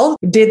 well,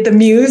 did the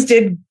muse,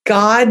 did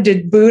God,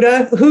 did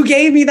Buddha, who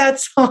gave me that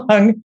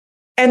song?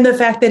 And the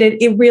fact that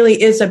it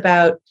really is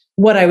about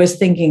what I was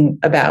thinking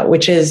about,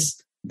 which is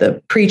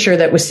the preacher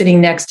that was sitting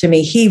next to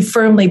me. He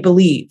firmly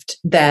believed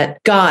that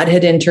God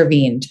had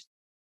intervened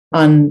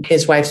on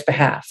his wife's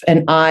behalf.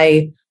 And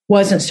I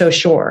wasn't so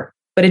sure,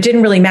 but it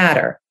didn't really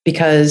matter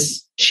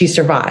because she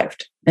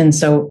survived. And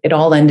so it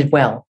all ended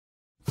well.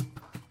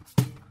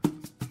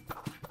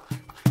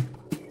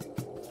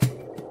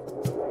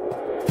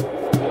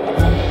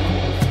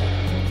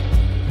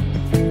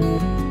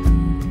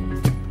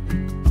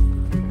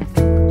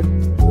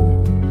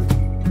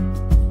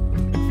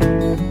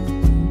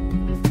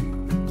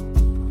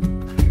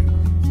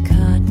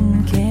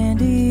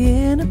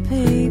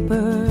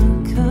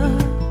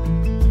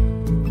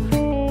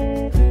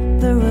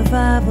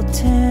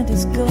 Tent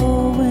is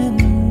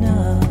going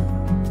up.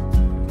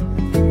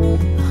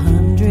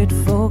 100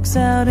 folks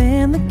out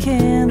in the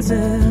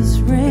Kansas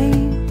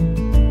rain,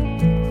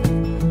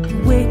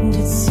 waiting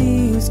to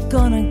see who's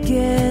gonna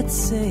get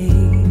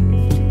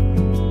saved.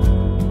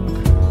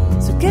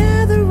 So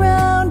gather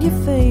round, you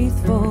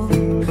faithful,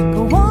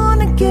 go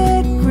on and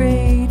get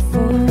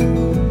grateful,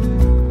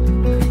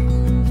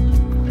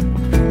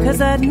 'cause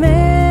that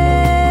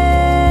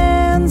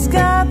man's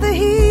got the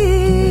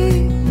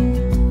heat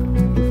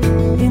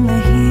in the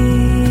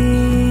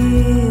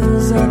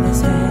heels of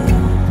his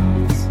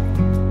hands.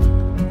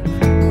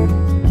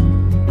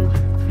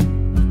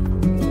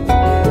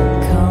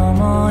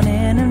 Come on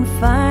in and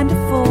find a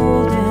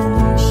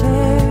folding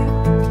chair.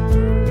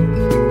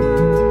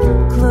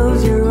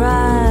 Close your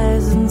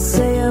eyes and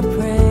say a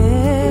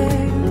prayer.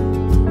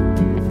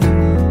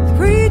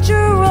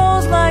 Preacher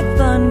rolls like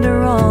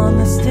thunder on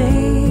the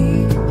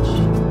stage.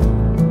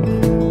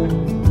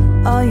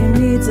 All you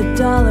need's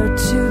 $1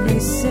 to be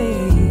saved.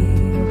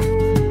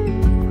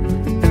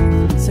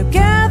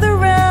 Gather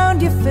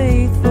round, you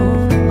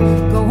faithful,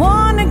 go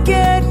on and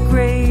get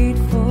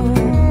grateful,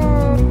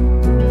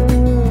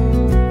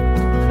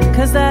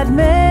 'cause that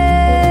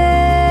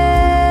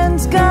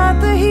man's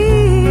got the heat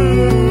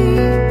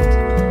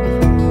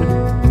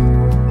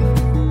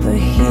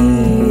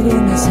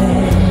in his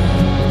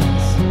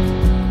hands.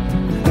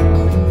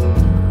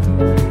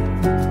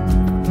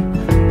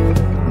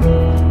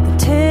 The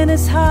tent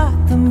is hot,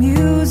 the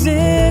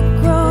music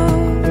grows.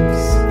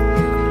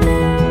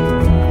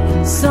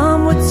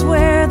 Some would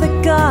swear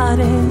that God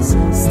is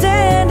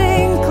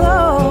standing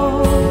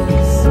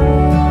close.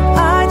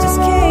 I just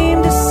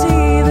came to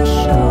see the show.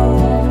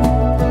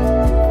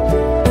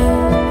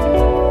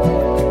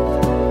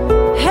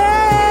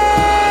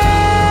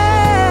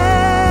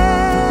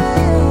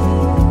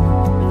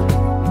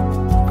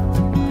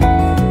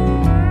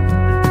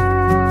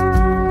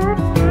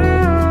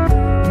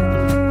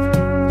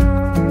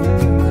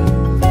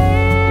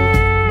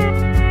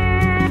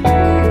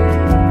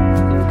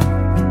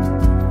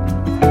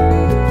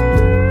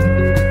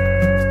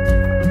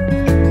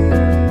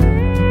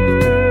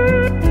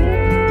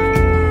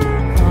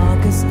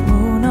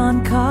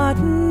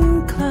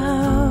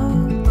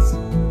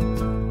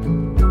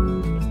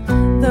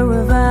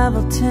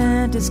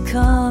 Is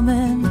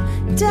coming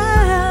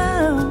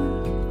down.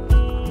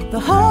 The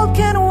halt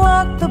can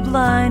walk, the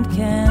blind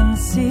can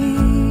see.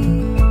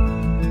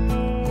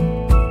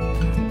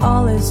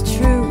 All is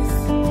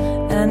truth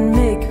and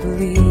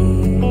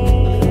make-believe.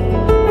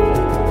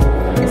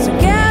 So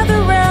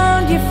gather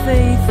round, you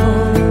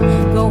faithful,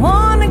 go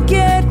on and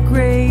get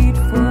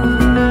grateful,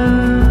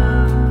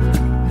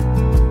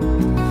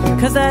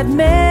 'cause that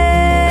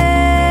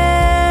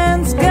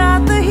man's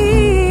got the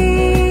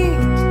heat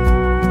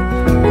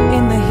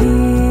in the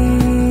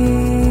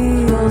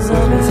heels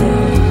of his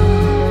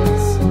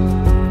hands.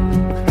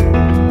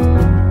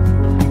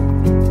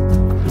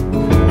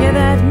 Yeah,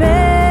 that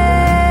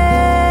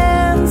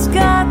man's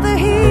got the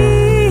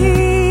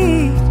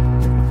heat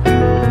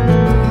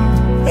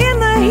in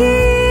the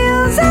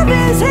heels of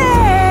his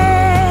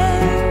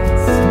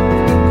hands.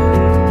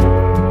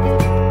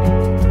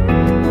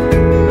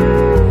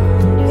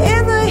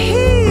 In the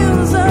heels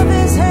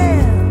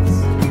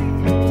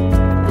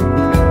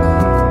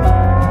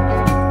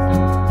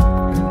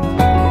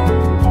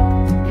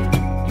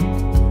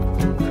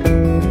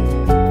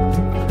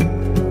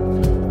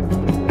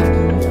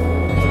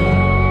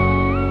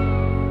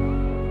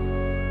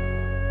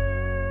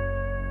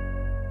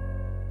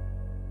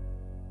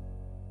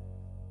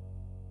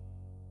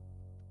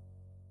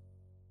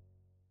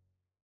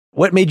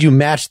what made you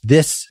match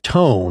this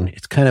tone?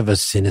 It's kind of a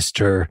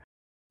sinister,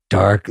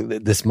 dark,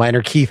 this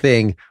minor key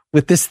thing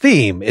with this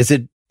theme. Is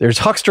it, there's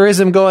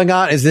hucksterism going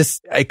on? Is this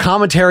a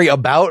commentary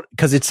about,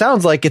 because it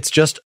sounds like it's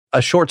just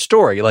a short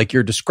story, like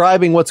you're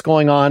describing what's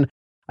going on.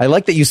 I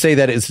like that you say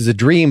that this is a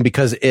dream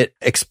because it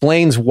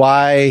explains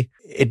why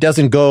it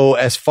doesn't go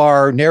as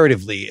far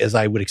narratively as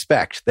I would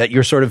expect, that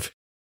you're sort of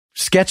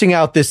sketching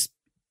out this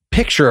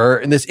picture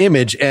and this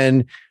image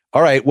and,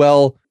 all right,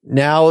 well,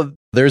 now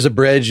there's a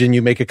bridge and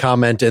you make a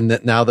comment and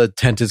that now the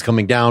tent is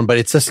coming down, but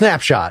it's a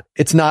snapshot.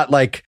 It's not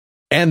like,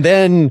 and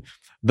then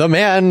the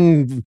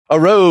man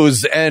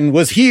arose and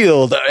was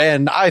healed.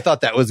 And I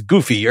thought that was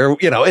goofy, or,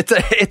 you know,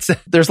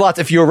 there's lots.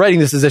 If you were writing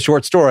this as a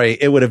short story,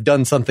 it would have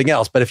done something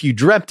else. But if you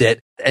dreamt it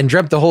and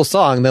dreamt the whole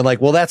song, then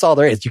like, well, that's all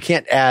there is. You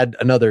can't add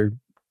another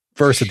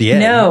verse at the end.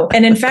 No.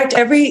 And in fact,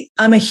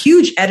 I'm a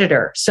huge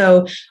editor.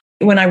 So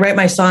when I write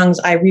my songs,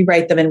 I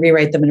rewrite them and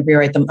rewrite them and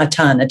rewrite them a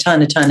ton.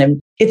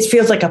 And it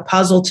feels like a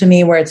puzzle to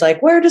me where it's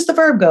like, where does the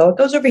verb go? It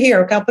goes over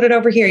here. Okay, I'll put it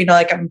over here. You know,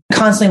 like I'm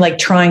constantly like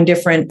trying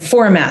different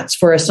formats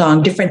for a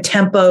song, different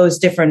tempos,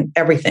 different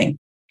everything.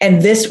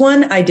 And this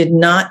one I did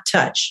not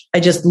touch. I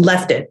just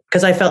left it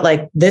because I felt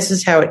like this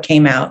is how it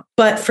came out.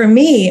 But for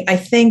me, I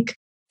think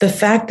the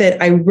fact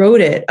that I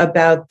wrote it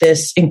about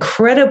this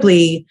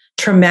incredibly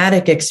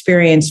traumatic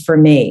experience for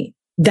me,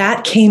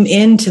 that came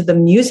into the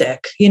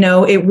music. You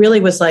know, it really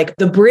was like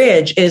the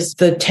bridge is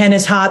the tent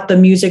is hot, the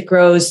music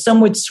grows.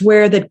 Some would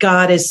swear that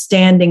God is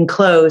standing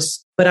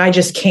close, but I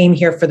just came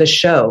here for the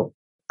show.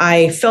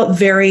 I felt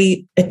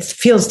it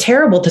feels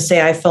terrible to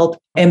say I felt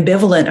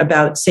ambivalent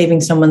about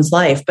saving someone's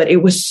life, but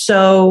it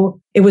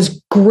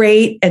was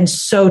great and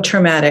so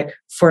traumatic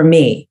for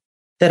me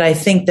that I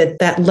think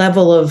that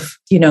level of,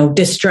 you know,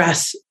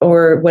 distress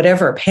or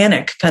whatever,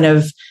 panic kind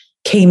of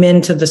came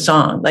into the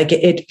song. Like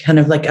it kind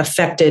of like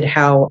affected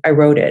how I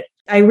wrote it.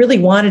 I really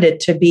wanted it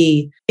to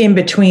be in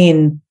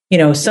between, you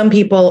know, some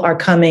people are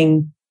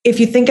coming. If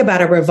you think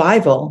about a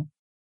revival,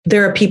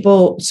 there are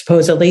people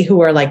supposedly who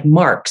are like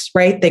marks,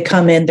 right? They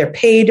come in, they're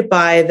paid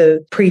by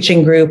the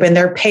preaching group and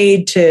they're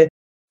paid to,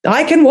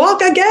 I can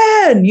walk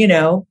again, you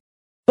know.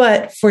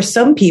 But for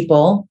some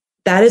people,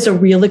 that is a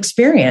real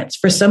experience.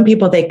 For some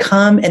people, they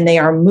come and they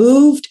are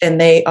moved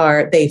and they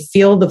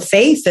feel the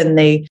faith and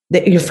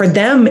for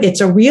them,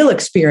 it's a real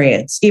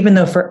experience, even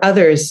though for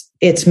others,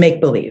 it's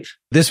make-believe.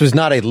 This was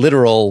not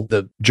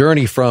the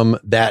journey from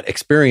that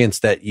experience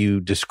that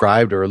you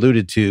described or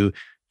alluded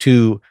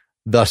to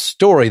the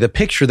story, the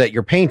picture that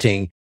you're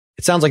painting.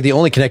 It sounds like the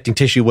only connecting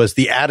tissue was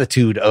the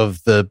attitude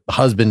of the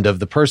husband of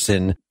the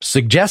person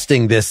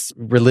suggesting this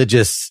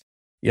religious,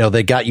 you know,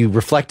 that got you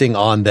reflecting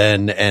on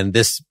then, and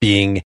this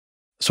being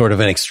sort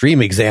of an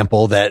extreme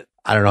example that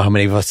I don't know how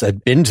many of us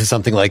had been to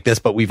something like this,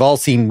 but we've all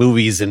seen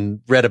movies and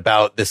read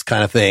about this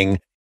kind of thing.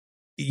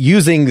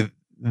 Using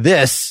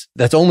this,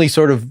 that's only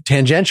sort of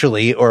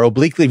tangentially or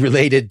obliquely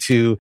related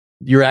to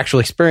your actual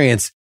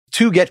experience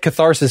to get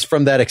catharsis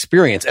from that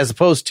experience, as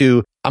opposed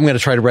to, I'm going to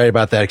try to write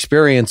about that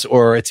experience,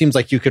 or it seems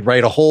like you could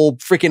write a whole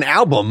freaking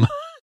album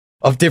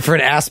of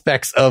different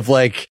aspects of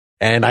like,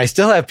 and I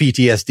still have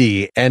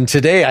PTSD. And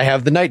today I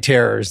have the night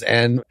terrors.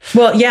 And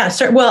well, yeah.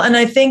 Well, and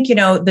I think, you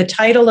know, the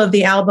title of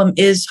the album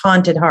is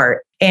Haunted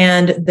Heart.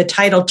 And the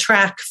title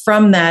track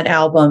from that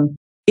album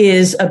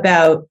is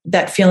about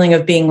that feeling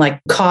of being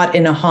like caught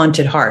in a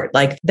haunted heart.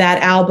 Like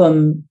that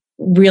album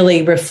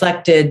really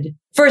reflected,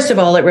 first of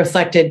all, it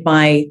reflected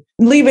my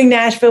leaving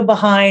Nashville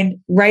behind,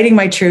 writing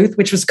my truth,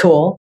 which was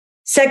cool.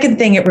 Second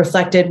thing it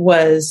reflected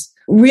was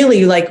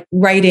really like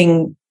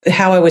writing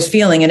how I was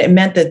feeling. And it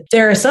meant that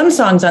there are some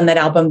songs on that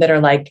album that are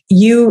like,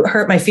 you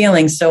hurt my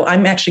feelings, so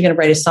I'm actually going to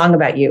write a song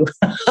about you.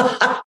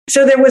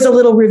 So there was a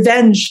little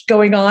revenge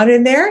going on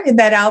in there in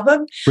that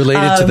album.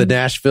 Related to the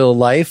Nashville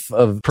life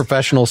of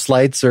professional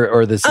slights,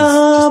 or this is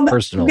just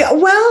personal?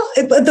 Well,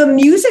 the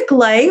music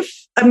life,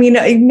 I mean,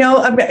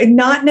 no,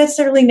 not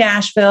necessarily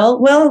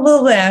Nashville. Well, a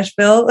little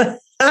Nashville,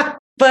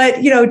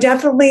 but, you know,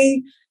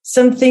 definitely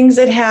some things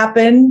that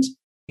happened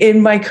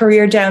in my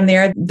career down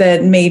there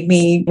that made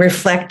me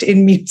reflect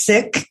in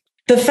music.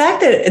 The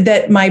fact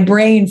that my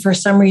brain, for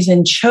some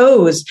reason,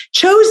 chose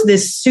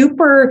this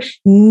super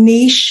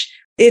niche.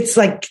 It's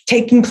like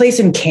taking place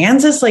in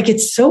Kansas. Like,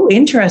 it's so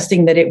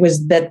interesting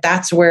that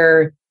that's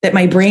where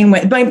my brain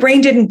went. My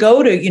brain didn't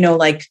go to, you know,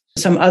 like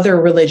some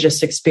other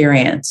religious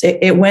experience.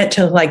 It went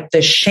to like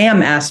the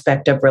sham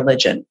aspect of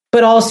religion,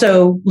 but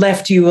also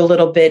left you a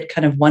little bit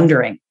kind of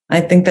wondering.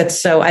 I think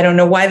that's so, I don't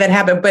know why that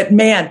happened, but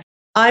man,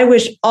 I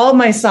wish all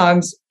my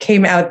songs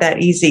came out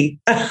that easy.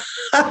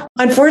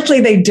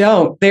 Unfortunately, they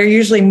don't. They're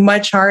usually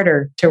much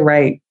harder to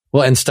write.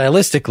 Well, and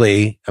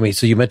stylistically, I mean,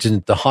 so you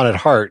mentioned the Haunted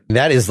Heart.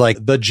 That is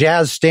like the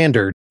jazz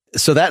standard.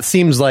 So that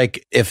seems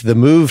like if the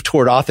move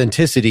toward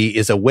authenticity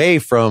is away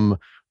from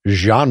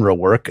genre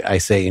work, I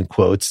say in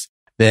quotes,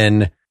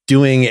 then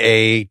doing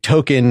a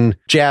token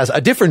jazz,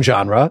 a different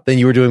genre than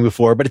you were doing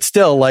before, but it's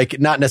still like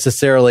not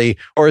necessarily,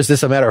 or is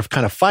this a matter of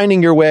kind of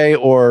finding your way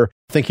or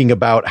thinking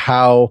about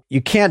how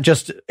you can't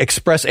just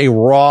express a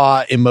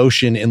raw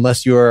emotion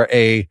unless you're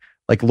a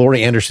like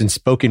Laurie Anderson's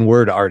spoken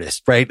word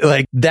artist, right?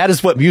 Like that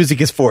is what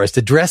music is for, is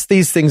to dress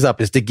these things up,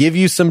 is to give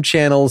you some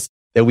channels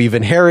that we've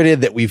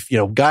inherited, that we've,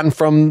 gotten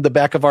from the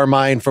back of our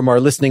mind, from our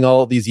listening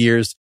all these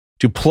years,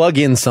 to plug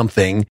in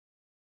something.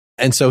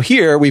 And so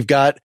here we've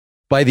got,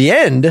 by the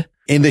end,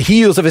 in the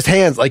heels of his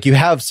hands, like you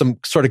have some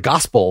sort of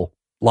gospel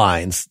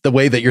lines, the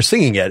way that you're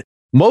singing it.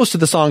 Most of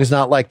the song is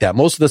not like that.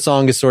 Most of the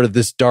song is sort of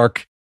this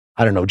dark,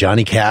 I don't know,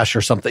 Johnny Cash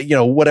or something,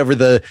 whatever,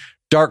 the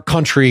dark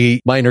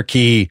country minor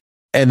key,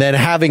 and then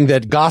having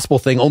that gospel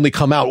thing only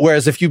come out.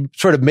 Whereas if you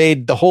sort of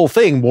made the whole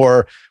thing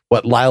more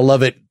Lyle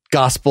Lovett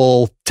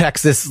gospel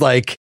Texas,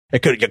 like it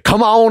could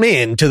come on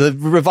in to the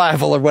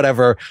revival or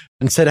whatever,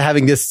 instead of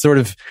having this sort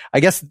of, I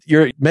guess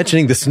you're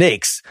mentioning the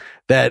Snakes,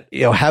 that,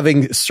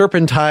 having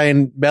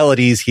serpentine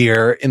melodies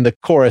here in the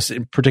chorus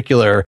in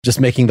particular, just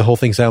making the whole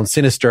thing sound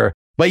sinister.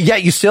 But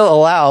yet you still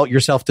allow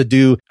yourself to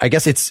do, I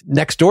guess it's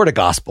next door to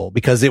gospel,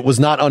 because it was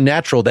not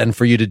unnatural then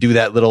for you to do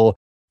that little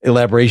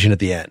elaboration at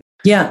the end.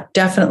 Yeah,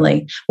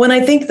 definitely. When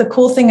I think the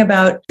cool thing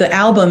about the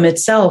album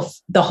itself,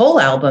 the whole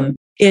album,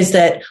 is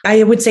that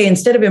I would say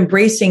instead of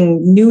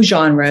embracing new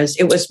genres,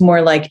 it was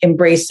more like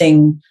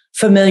embracing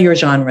familiar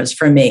genres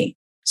for me.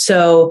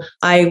 So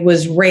I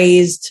was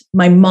raised,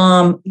 my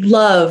mom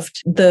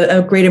loved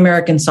the Great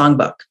American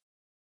Songbook.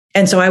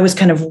 And so I was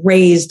kind of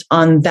raised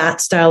on that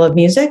style of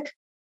music.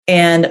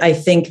 And I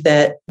think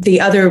that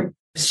the other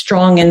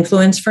strong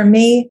influence for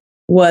me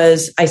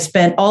was I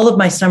spent all of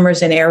my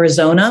summers in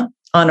Arizona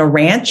on a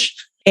ranch,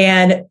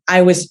 and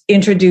I was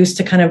introduced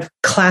to kind of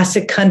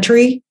classic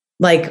country,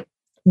 like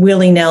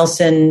Willie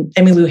Nelson,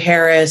 Emmylou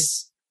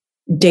Harris,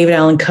 David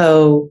Allan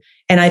Coe.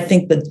 And I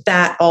think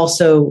that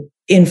also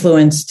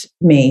influenced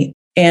me.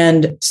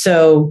 And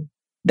so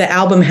the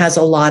album has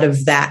a lot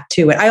of that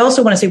to it. I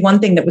also want to say one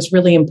thing that was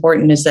really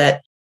important is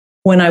that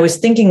when I was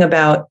thinking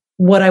about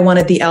what I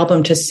wanted the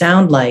album to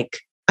sound like,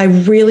 I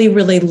really,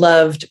 really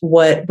loved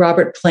what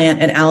Robert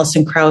Plant and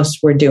Alison Krauss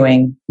were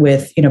doing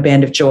with,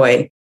 Band of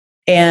Joy.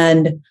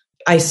 And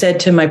I said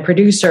to my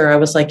producer, I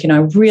was like, I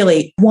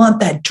really want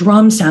that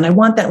drum sound. I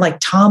want that like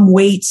Tom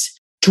Waits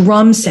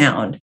drum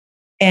sound.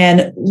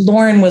 And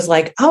Lauren was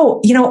like,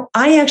 oh,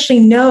 I actually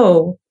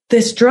know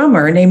this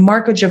drummer named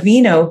Marco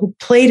Giovino who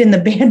played in the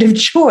Band of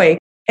Joy.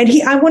 And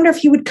I wonder if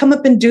he would come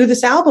up and do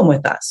this album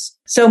with us.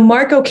 So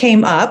Marco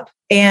came up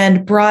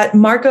and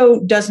Marco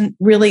doesn't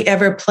really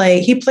ever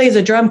play. He plays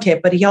a drum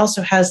kit, but he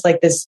also has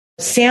like this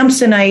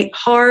Samsonite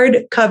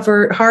hard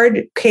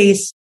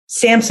case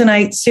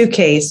Samsonite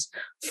suitcase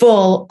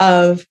full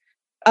of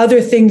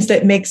other things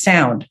that make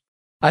sound.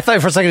 I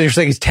thought for a second you were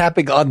saying he's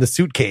tapping on the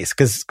suitcase,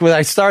 because when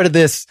I started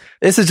this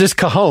is just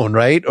cajon,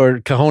 right? Or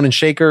cajon and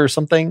shaker or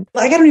something.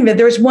 Like, I don't even,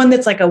 there's one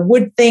that's like a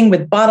wood thing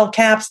with bottle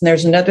caps, and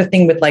there's another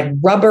thing with like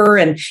rubber,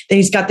 and then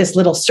he's got this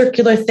little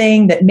circular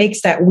thing that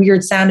makes that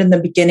weird sound in the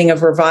beginning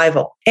of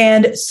Revival.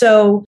 And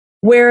so,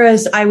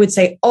 whereas I would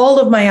say all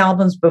of my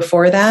albums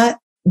before that,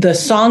 the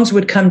songs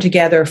would come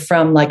together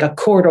from like a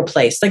chordal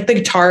place, like the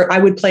guitar, I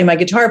would play my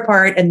guitar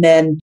part, and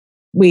then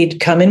we'd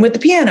come in with the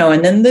piano,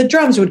 and then the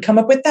drums would come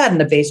up with that, and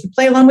the bass would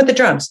play along with the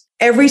drums.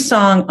 Every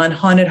song on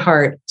Haunted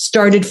Heart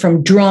started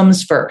from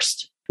drums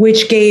first,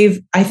 which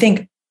gave, I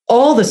think,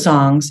 all the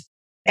songs,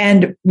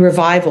 and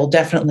Revival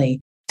definitely,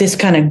 this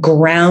kind of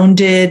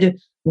grounded,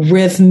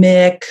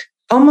 rhythmic,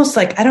 almost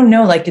like, I don't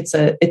know, like it's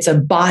a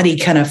body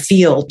kind of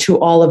feel to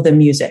all of the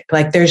music.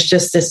 Like there's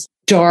just this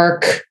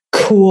dark,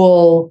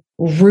 cool,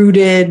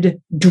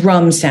 rooted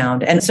drum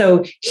sound. And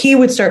so he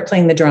would start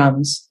playing the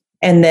drums,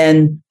 and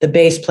then the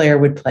bass player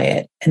would play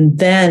it. And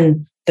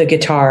then the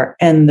guitar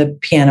and the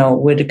piano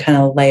would kind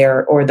of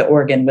layer, or the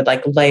organ would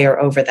like layer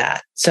over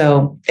that.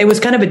 So it was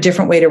kind of a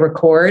different way to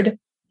record.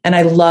 And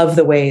I love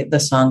the way the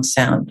songs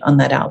sound on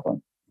that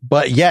album.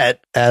 But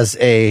yet, as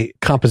a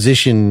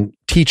composition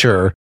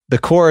teacher, the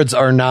chords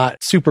are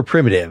not super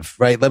primitive,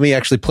 right? Let me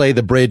actually play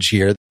the bridge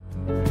here.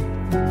 The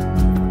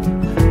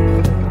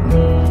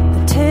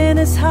tin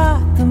is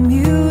hot, the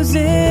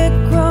music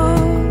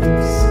grows.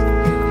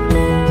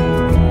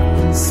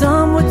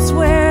 Some would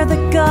swear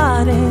that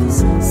God is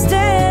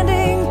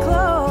standing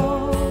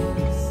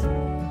close.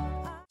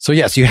 So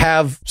yes, you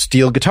have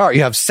steel guitar,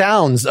 you have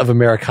sounds of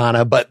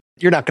Americana, but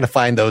you're not going to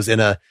find those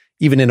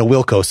even in a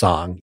Wilco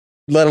song,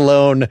 let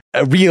alone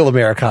a real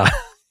Americana.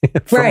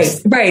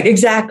 Right,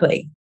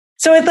 exactly.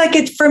 So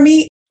it's for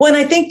me, when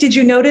I think, did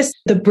you notice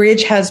the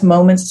bridge has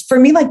moments? For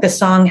me, like the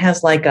song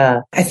has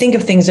I think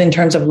of things in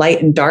terms of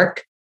light and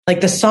dark.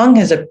 Like the song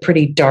has a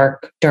pretty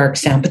dark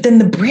sound, but then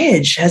the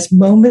bridge has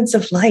moments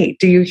of light.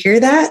 Do you hear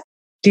that?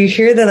 Do you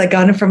hear that? Like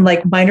gone from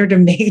like minor to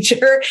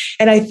major.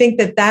 And I think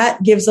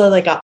that gives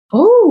our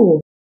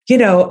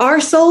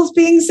souls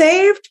being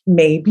saved?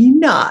 Maybe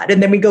not.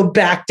 And then we go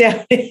back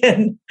down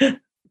in.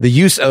 The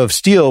use of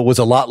steel was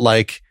a lot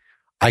like,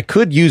 I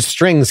could use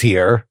strings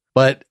here,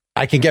 but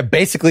I can get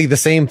basically the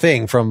same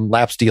thing from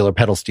lap steel or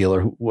pedal steel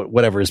or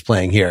whatever is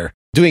playing here.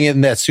 Doing it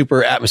in that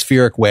super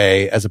atmospheric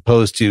way, as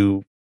opposed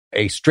to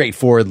a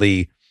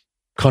straightforwardly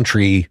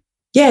country.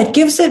 Yeah, it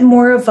gives it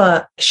more of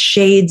a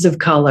shades of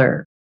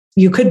color.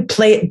 You could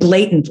play it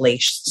blatantly,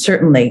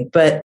 certainly,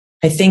 but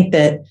I think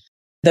that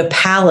the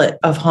palette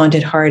of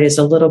Haunted Heart is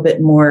a little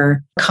bit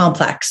more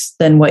complex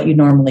than what you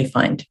normally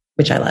find,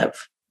 which I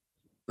love.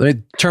 Let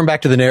me turn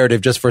back to the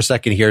narrative just for a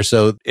second here.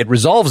 So it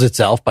resolves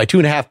itself by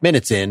 2.5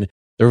 minutes in.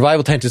 The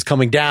revival tent is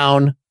coming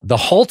down. The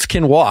halt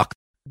can walk.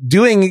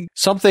 Doing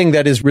something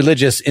that is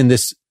religious in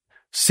this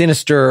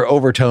sinister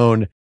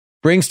overtone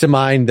brings to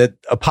mind that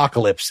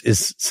apocalypse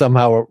is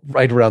somehow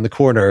right around the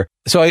corner.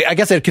 So I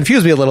guess it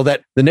confused me a little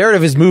that the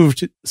narrative is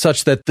moved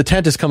such that the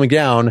tent is coming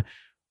down,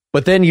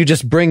 but then you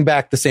just bring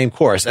back the same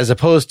chorus as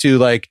opposed to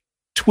like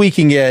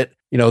tweaking it.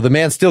 You know, the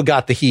man still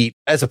got the heat,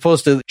 as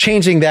opposed to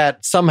changing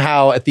that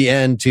somehow at the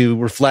end to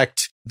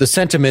reflect the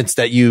sentiments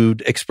that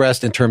you'd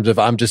expressed in terms of,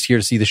 I'm just here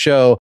to see the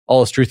show,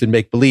 all is truth and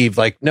make believe.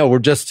 Like, no, we're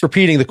just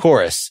repeating the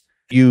chorus.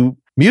 You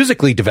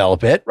musically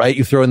develop it, right?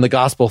 You throw in the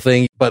gospel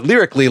thing, but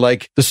lyrically,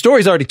 like the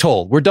story's already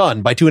told. We're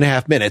done by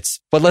 2.5 minutes,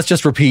 but let's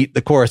just repeat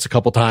the chorus a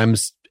couple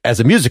times as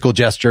a musical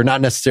gesture,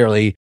 not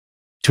necessarily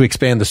to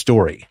expand the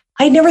story.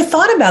 I never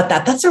thought about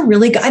that. That's a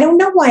really good, I don't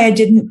know why I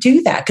didn't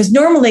do that. Because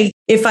normally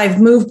if I've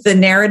moved the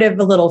narrative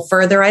a little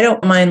further, I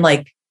don't mind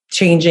like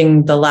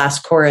changing the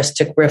last chorus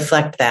to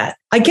reflect that.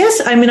 I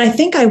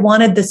think I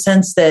wanted the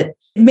sense that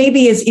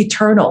maybe is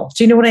eternal.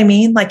 Do you know what I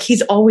mean? Like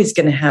he's always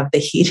going to have the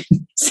heat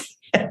in his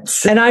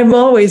hands. And I'm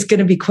always going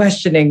to be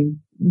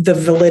questioning the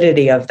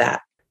validity of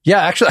that. Yeah,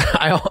 actually,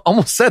 I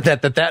almost said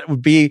that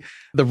would be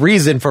the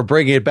reason for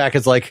bringing it back.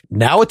 Is like,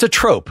 now it's a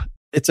trope.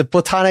 It's a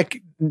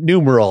Platonic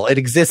numeral. It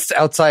exists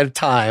outside of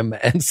time.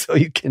 And so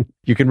you can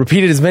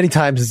repeat it as many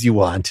times as you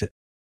want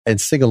and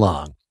sing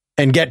along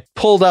and get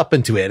pulled up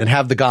into it and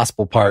have the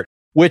gospel part,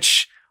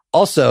 which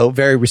also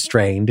very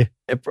restrained.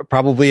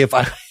 Probably if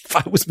I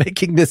was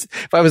making this,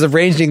 if I was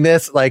arranging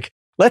this, like,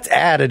 let's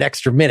add an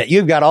extra minute.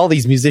 You've got all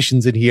these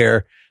musicians in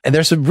here and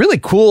there's some really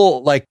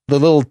cool, like the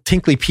little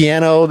tinkly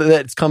piano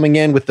that's coming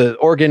in with the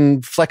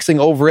organ flexing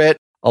over it.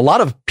 A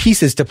lot of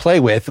pieces to play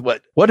with.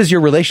 What is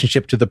your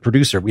relationship to the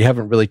producer? We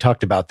haven't really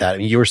talked about that. I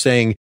mean, you were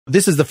saying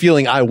this is the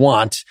feeling I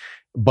want,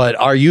 but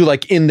are you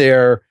like in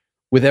there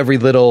with every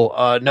little,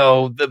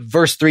 no, the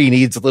verse 3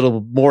 needs a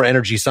little more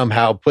energy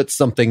somehow, put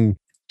something.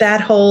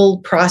 That whole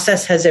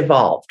process has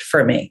evolved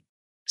for me.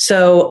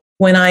 So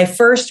when I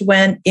first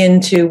went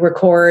in to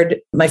record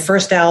my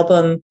first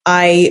album,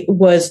 I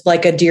was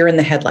like a deer in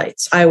the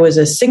headlights. I was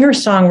a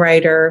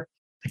singer-songwriter.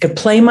 I could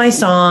play my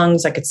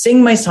songs. I could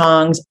sing my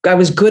songs. I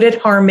was good at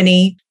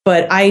harmony,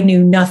 but I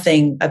knew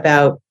nothing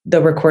about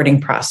the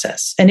recording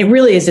process. And it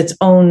really is its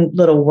own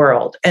little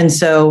world. And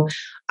so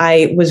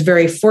I was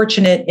very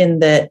fortunate in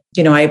that,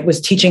 I was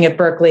teaching at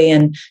Berkeley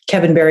and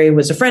Kevin Berry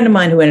was a friend of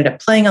mine who ended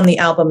up playing on the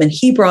album. And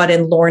he brought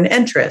in Lauren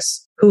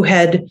Entress, who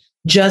had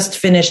just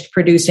finished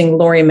producing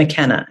Laurie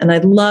McKenna. And I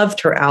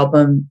loved her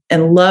album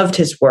and loved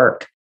his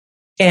work.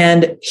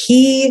 And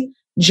he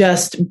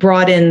just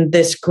brought in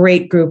this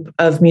great group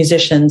of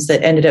musicians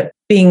that ended up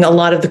being a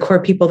lot of the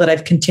core people that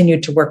I've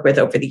continued to work with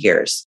over the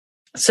years.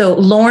 So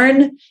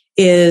Lauren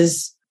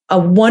is a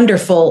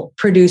wonderful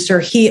producer.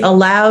 He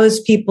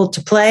allows people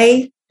to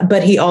play,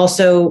 but he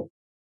also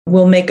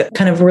will make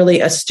kind of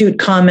really astute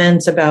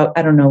comments about,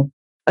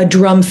 a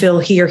drum fill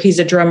here. He's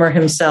a drummer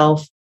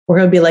himself, or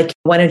he'll be like,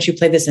 why don't you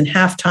play this in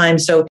halftime?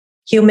 So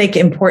he'll make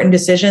important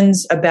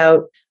decisions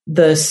about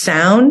the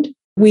sound.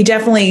 We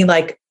definitely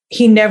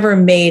he never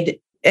made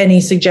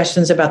any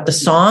suggestions about the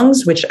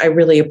songs, which I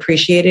really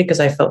appreciated because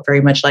I felt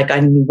very much like I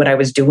knew what I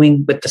was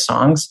doing with the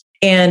songs.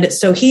 And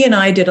so he and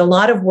I did a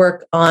lot of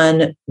work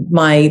on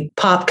my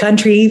pop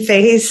country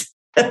phase.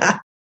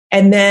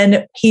 And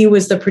then he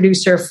was the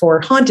producer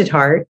for Haunted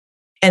Heart.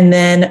 And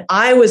then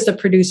I was the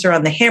producer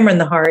on The Hammer in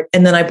the Heart.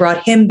 And then I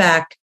brought him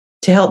back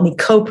to help me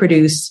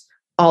co-produce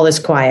All Is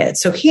Quiet.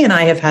 So he and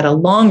I have had a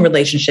long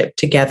relationship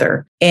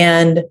together.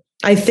 And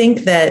I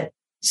think that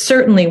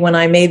certainly when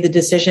I made the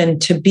decision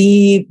to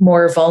be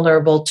more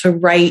vulnerable, to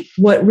write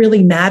what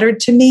really mattered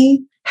to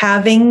me,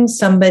 having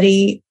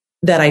somebody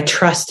that I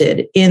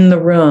trusted in the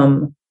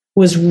room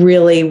was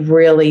really,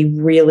 really,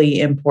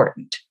 really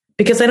important.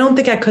 Because I don't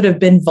think I could have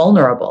been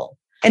vulnerable.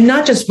 And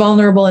not just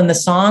vulnerable in the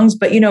songs,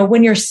 but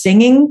when you're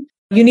singing,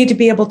 you need to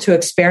be able to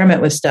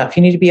experiment with stuff.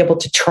 You need to be able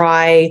to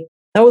try,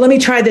 let me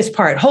try this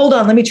part. Hold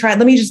on, let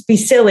me just be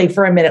silly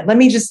for a minute. Let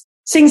me just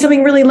sing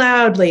something really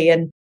loudly.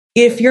 And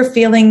if you're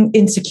feeling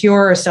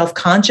insecure or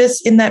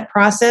self-conscious in that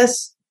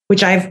process,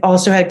 which I've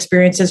also had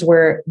experiences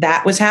where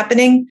that was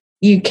happening,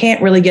 you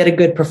can't really get a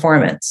good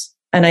performance.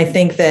 And I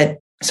think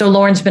so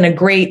Lauren's been a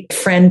great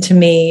friend to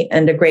me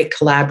and a great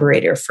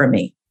collaborator for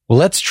me. Well,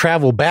 let's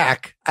travel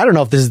back. I don't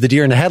know if this is the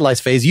deer in the headlights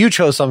phase. You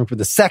chose something for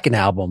the second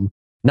album,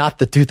 not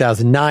the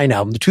 2009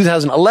 album. The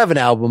 2011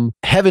 album,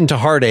 Heaven to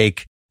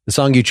Heartache, the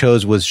song you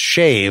chose was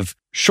Shave.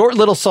 Short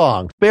little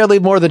song, barely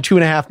more than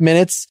 2.5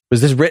 minutes.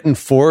 Was this written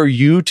for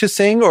you to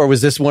sing, or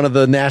was this one of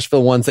the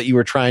Nashville ones that you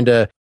were trying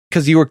to,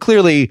 because you were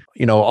clearly,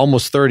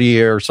 almost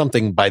 30 or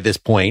something by this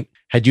point.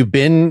 Had you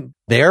been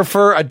there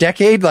for a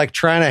decade, like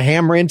trying to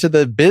hammer into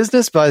the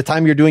business by the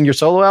time you're doing your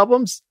solo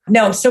albums?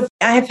 No. So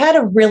I have had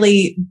a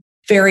really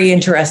very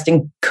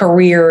interesting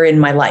career in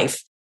my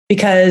life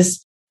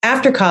because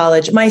after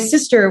college, my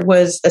sister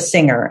was a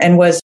singer and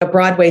was a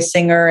Broadway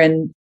singer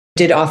and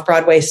did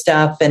off-Broadway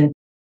stuff. And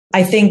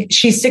I think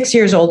she's 6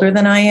 years older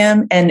than I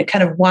am. And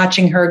kind of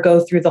watching her go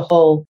through the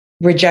whole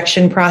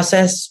rejection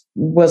process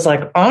was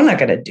like, oh, I'm not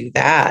going to do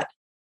that.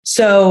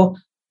 So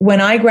when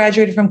I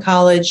graduated from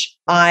college,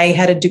 I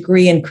had a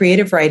degree in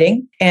creative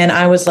writing. And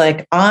I was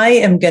like, I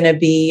am going to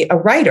be a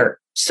writer.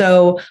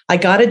 So I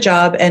got a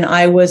job and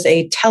I was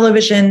a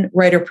television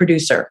writer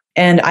producer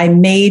and I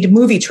made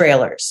movie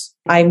trailers.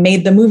 I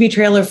made the movie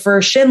trailer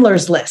for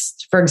Schindler's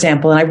List, for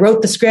example, and I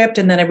wrote the script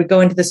and then I would go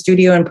into the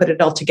studio and put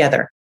it all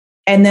together.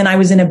 And then I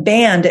was in a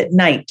band at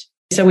night.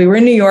 So we were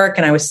in New York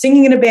and I was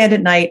singing in a band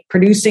at night,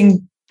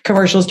 producing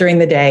commercials during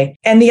the day.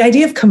 And the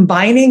idea of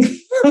combining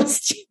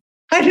those,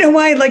 I don't know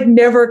why it like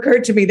never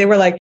occurred to me. They were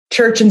like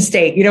church and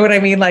state. You know what I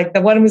mean? Like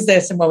the one was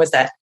this and one was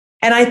that.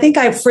 And I think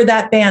for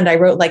that band, I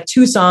wrote like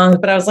 2 songs,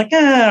 but I was like,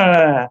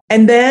 ah.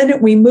 And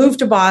then we moved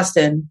to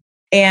Boston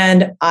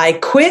and I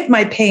quit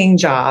my paying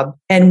job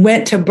and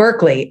went to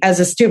Berkeley as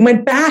a student,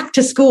 went back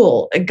to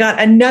school,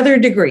 got another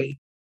degree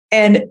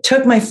and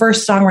took my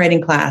first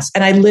songwriting class.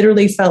 And I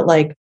literally felt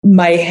like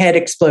my head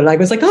exploded. I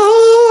was like,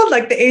 oh,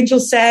 like the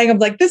angels sang. I'm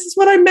like, this is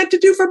what I meant to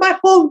do for my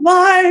whole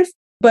life.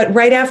 But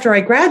right after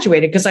I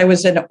graduated, because I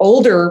was an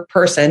older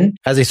person.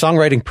 As a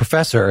songwriting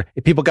professor,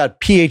 if people got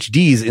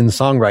PhDs in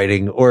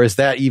songwriting, or is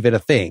that even a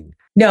thing?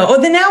 No.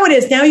 Oh, then now it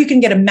is. Now you can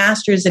get a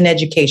master's in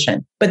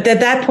education. But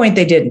at that point,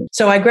 they didn't.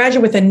 So I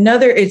graduated with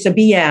it's a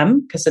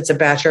BM because it's a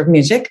Bachelor of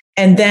Music.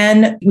 And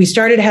then we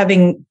started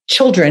having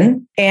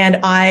children and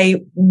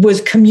I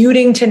was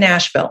commuting to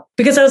Nashville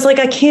because I was like,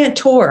 I can't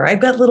tour. I've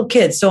got little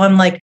kids. So I'm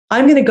like,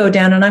 I'm going to go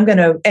down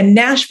and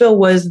Nashville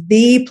was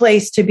the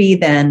place to be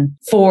then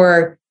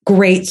for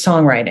great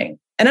songwriting.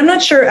 And I'm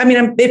not sure,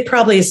 it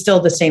probably is still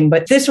the same,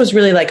 but this was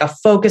really like a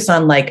focus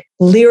on like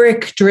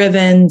lyric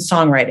driven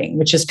songwriting,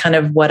 which is kind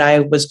of what I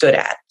was good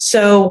at.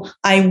 So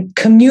I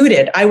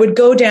commuted. I would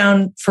go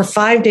down for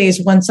 5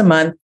 days once a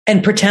month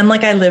and pretend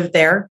like I lived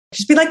there.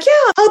 Just be like,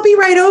 yeah, I'll be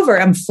right over.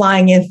 I'm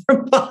flying in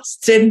from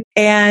Boston.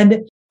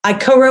 And I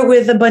co-wrote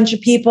with a bunch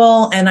of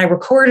people and I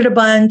recorded a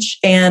bunch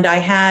and I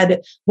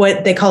had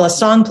what they call a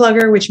song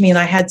plugger, which means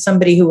I had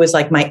somebody who was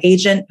like my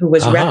agent who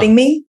was repping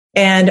me.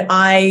 And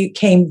I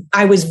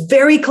was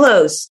very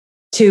close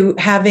to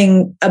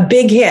having a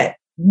big hit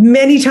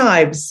many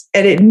times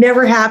and it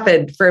never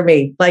happened for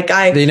me.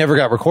 They never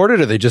got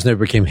recorded or they just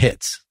never became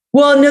hits?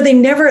 Well, no, they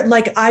never,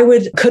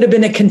 could have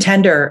been a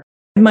contender.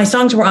 My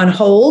songs were on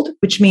hold,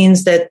 which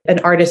means that an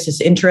artist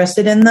is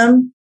interested in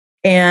them.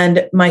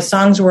 And my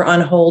songs were on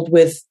hold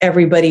with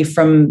everybody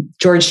from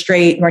George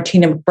Strait,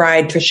 Martina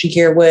McBride, Trisha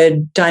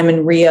Yearwood,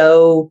 Diamond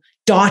Rio,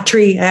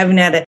 Daughtry. I haven't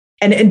had it.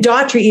 And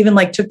Daughtry even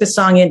took the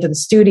song into the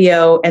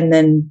studio and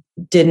then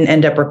didn't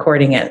end up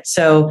recording it.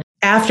 So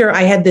after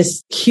I had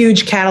this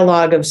huge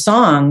catalog of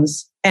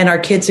songs and our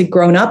kids had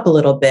grown up a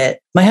little bit,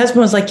 my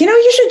husband was like,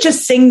 you should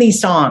just sing these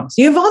songs.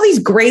 You have all these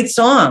great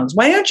songs.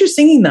 Why aren't you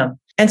singing them?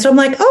 And so I'm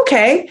like,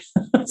 okay.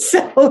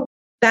 So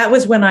that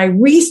was when I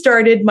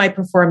restarted my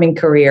performing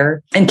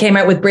career and came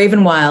out with Brave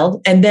and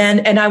Wild. And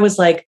I was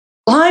like,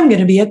 I'm going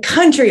to be a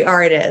country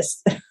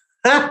artist.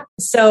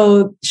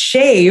 So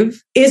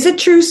Shave is a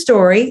true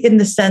story in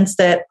the sense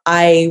that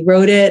I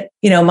wrote it.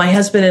 My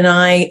husband and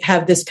I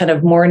have this kind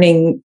of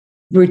morning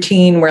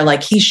routine where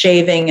he's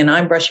shaving and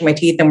I'm brushing my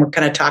teeth and we're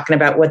kind of talking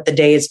about what the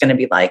day is going to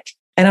be like.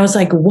 And I was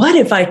like, what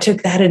if I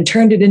took that and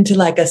turned it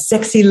into a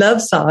sexy love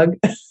song?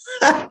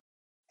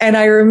 And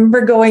I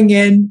remember going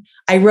in,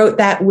 I wrote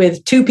that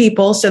with 2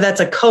 people. So that's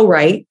a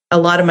co-write. A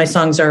lot of my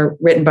songs are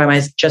written by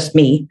just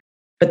me,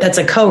 but that's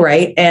a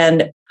co-write.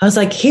 And I was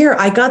like, here,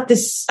 I got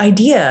this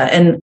idea.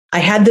 And I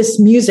had this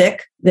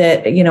music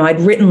that,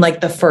 I'd written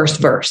the first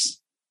verse.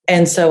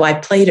 And so I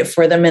played it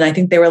for them. And I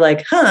think they were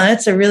like,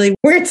 it's a really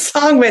weird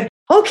song, but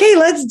okay,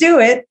 let's do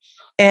it.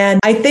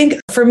 And I think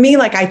for me,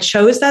 I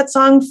chose that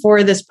song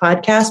for this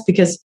podcast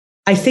because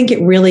I think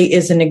it really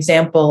is an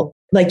example.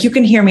 You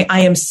can hear me, I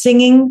am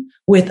singing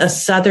with a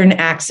Southern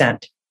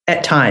accent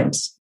at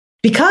times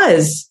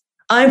because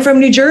I'm from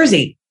New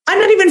Jersey. I'm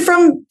not even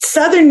from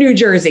Southern New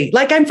Jersey.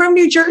 I'm from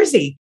New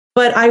Jersey.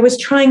 But I was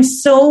trying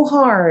so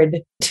hard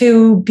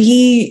to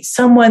be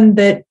someone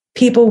that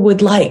people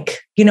would like.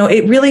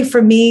 It really, for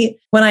me,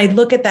 when I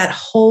look at that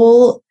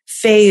whole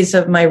phase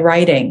of my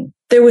writing,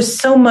 there was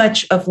so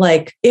much of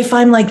if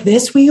I'm like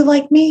this, will you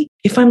like me?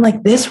 If I'm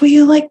like this, will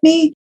you like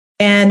me?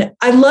 And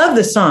I love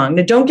the song.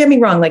 Now, don't get me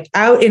wrong,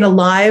 out in a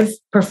live,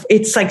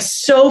 it's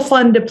so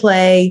fun to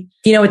play.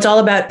 It's all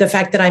about the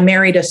fact that I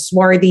married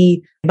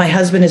my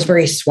husband is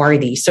very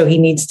swarthy, so he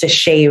needs to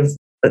shave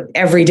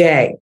every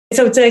day.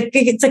 So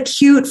it's a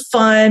cute,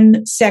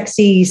 fun,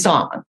 sexy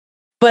song.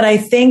 But I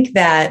think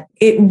that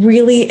it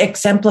really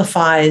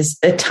exemplifies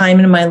a time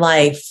in my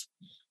life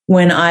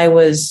when I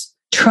was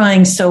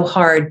trying so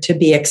hard to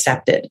be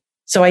accepted.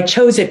 So I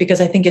chose it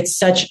because I think it's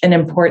such an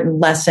important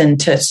lesson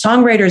to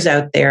songwriters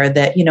out there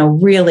that,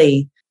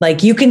 really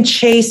you can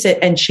chase it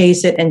and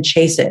chase it and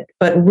chase it.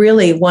 But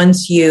really,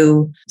 once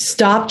you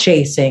stop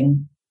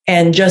chasing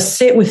and just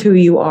sit with who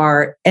you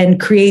are and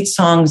create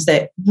songs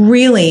that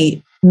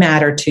really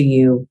matter to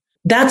you,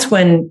 that's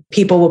when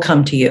people will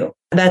come to you.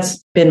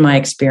 That's been my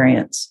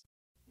experience.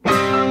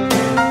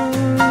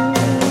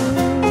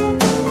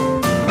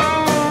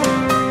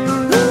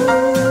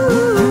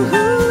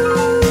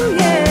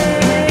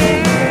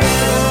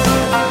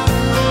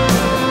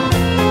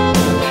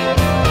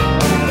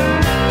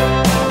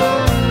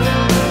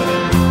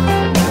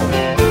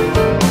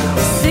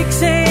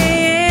 6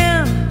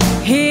 a.m.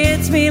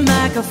 hits me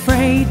like a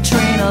freight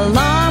train,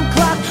 alarm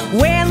clock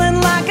wailing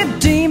like a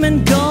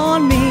demon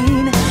gone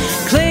mean.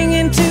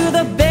 Clinging to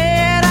the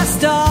bed, I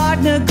start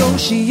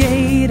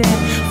negotiating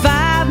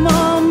 5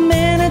 more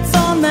minutes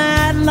on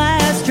that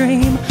last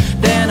dream.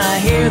 Then I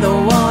hear the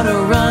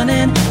water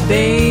running,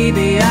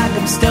 baby, I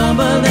come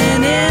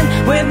stumbling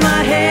in with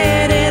my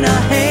head in a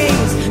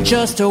haze,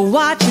 just to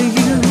watch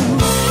you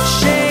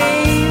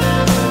shave.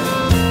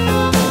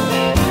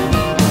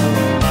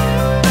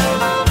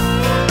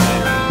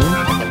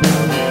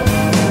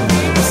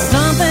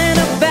 Something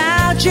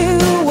about you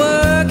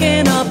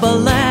working up a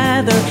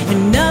lather,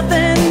 and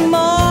nothing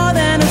more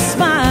than a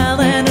smile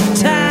and a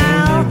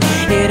towel.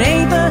 It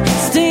ain't the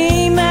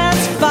steam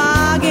that's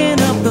fogging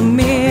up the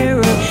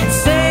mirror. It's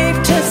safe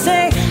to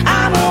say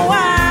I'm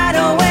wide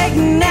awake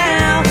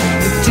now.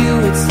 You do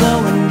it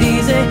slow and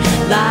easy,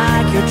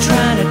 like you're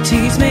trying to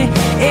tease me.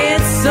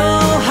 It's so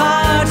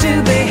hard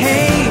to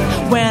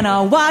behave when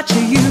I watch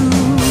you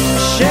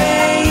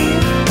shave.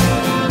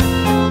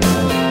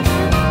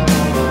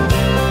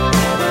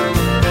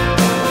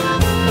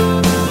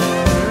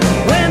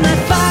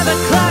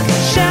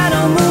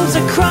 Shadow moves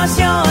across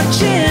your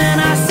chin.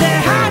 I say,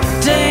 hot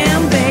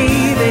damn,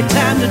 baby,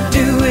 time to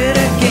do it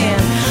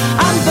again.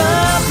 I'm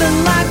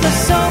bubbling like the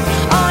soap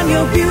on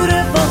your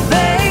beautiful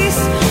face.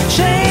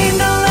 Shame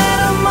to let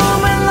a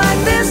moment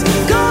like this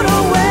go to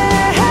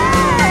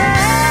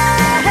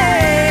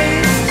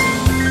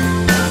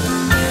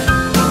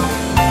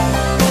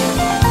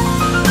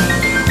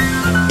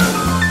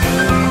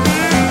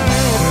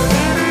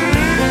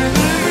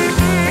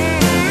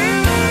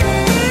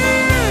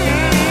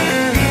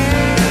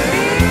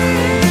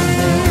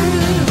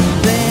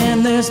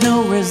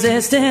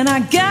resisting. I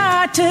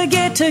got to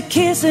get to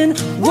kissing.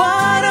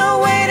 What a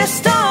way to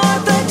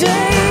start the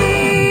day.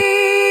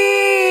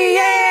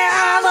 Yeah,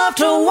 I love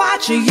to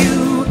watch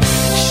you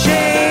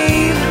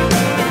shave.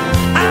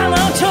 I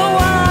love to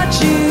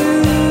watch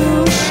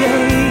you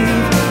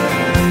shave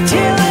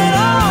till it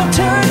all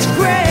turns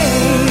gray.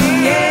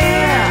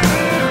 Yeah,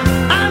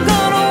 I'm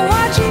gonna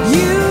watch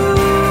you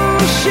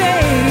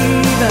shave.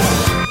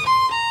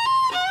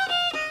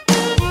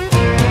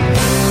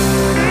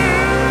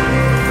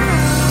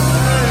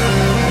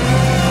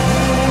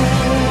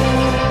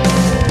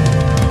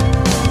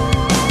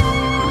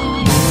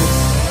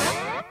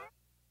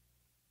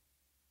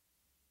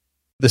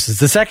 This is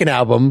the second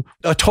album,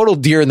 a total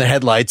deer in the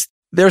headlights.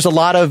 There's a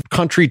lot of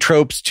country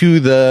tropes to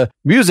the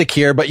music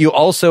here, but you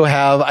also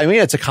have, I mean,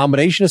 it's a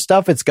combination of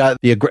stuff. It's got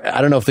I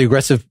don't know if the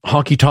aggressive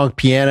honky tonk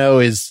piano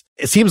is,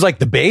 it seems like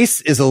the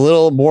bass is a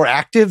little more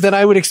active than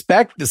I would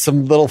expect. There's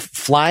some little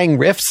flying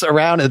riffs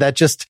around, and that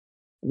just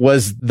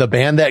was the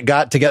band that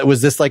got together.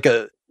 Was this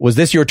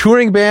your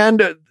touring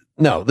band?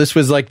 No, this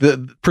was like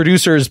the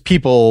producers,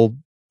 people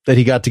that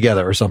he got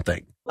together or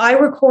something. I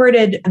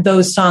recorded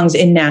those songs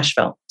in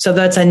Nashville. So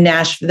that's a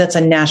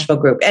Nashville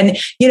group. And,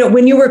 you know,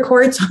 when you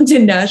record songs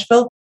in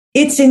Nashville,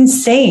 it's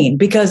insane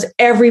because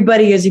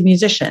everybody is a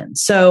musician.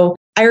 So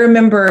I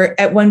remember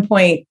at one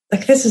point,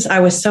 I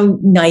was so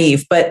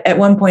naive, but at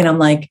one point I'm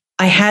like,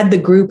 I had the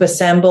group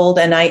assembled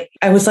and I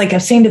was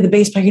saying to the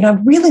bass player, you know, I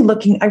really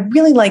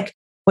like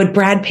what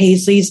Brad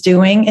Paisley's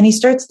doing. And he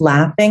starts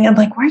laughing. I'm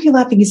like, why are you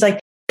laughing? He's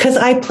like, because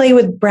I play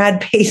with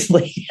Brad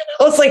Paisley.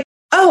 I was like,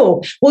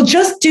 oh, well,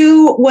 just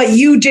do what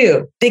you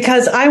do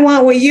because I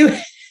want what you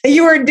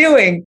are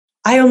doing.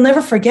 I'll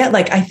never forget.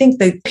 Like, I think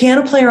the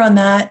piano player on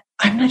that,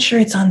 I'm not sure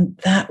it's on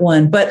that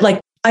one, but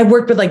like I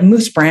worked with like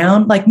Moose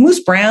Brown. Like Moose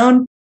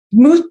Brown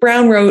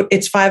wrote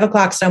It's 5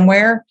 o'clock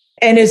somewhere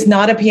and is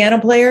not a piano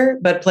player,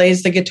 but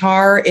plays the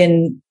guitar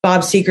in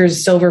Bob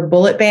Seger's Silver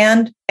Bullet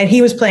Band. And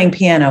he was playing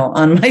piano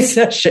on my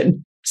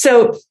session.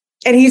 So,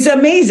 and he's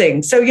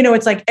amazing. So, you know,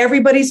 it's like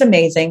everybody's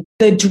amazing.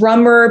 The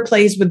drummer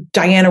plays with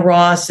Diana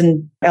Ross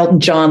and Elton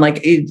John,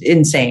 like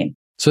insane.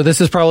 So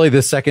this is probably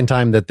the second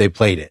time that they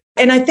played it.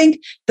 And I think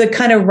the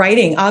kind of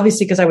writing,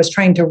 obviously, because I was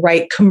trying to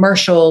write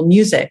commercial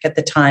music at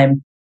the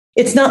time,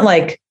 it's not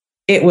like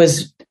it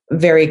was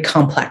very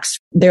complex.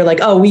 They're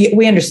like, oh,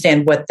 we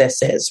understand what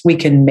this is. We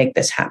can make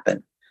this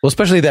happen. Well,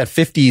 especially that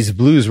 50s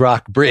blues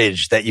rock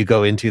bridge that you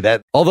go into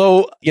that.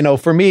 Although, you know,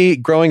 for me,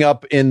 growing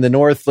up in the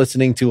North,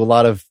 listening to a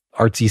lot of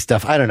artsy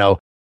stuff, I don't know,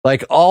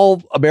 like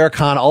all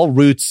Americana, all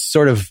roots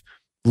sort of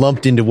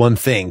lumped into one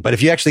thing. But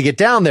if you actually get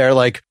down there,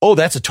 like, oh,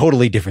 that's a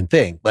totally different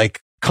thing.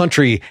 Like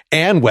country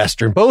and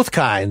Western, both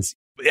kinds,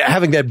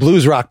 having that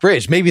blues rock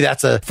bridge. Maybe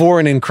that's a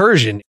foreign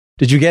incursion.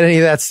 Did you get any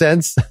of that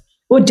sense?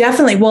 Well,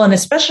 definitely. Well, and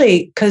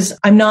especially because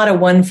I'm not a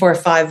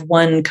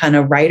 1-4-5-1 kind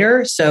of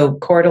writer. So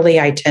quarterly,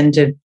 I tend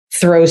to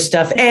throw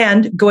stuff.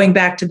 And going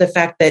back to the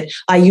fact that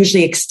I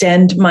usually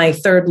extend my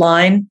third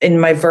line in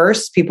my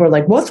verse, people are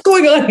like, what's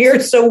going on here?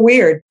 It's so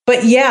weird.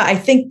 But yeah, I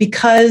think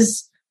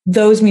because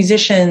those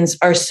musicians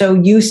are so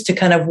used to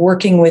kind of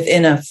working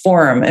within a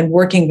form and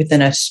working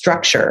within a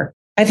structure,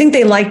 I think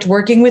they liked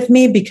working with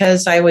me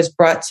because I was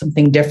brought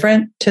something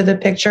different to the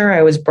picture.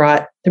 I was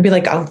brought, they'd be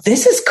like, oh,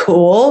 this is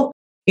cool.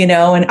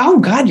 And oh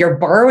God,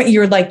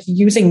 you're like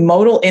using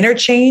modal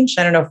interchange.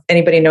 I don't know if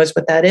anybody knows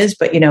what that is,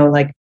 but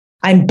like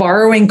I'm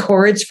borrowing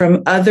chords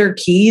from other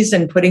keys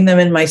and putting them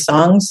in my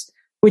songs,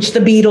 which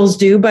the Beatles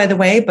do, by the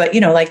way. But,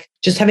 like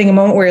just having a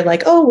moment where you're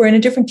like, oh, we're in a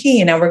different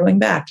key and now we're going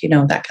back,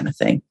 that kind of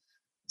thing.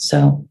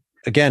 So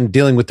again,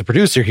 dealing with the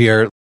producer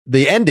here,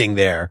 the ending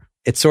there,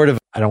 it's sort of,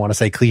 I don't want to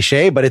say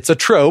cliche, but it's a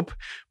trope,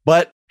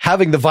 but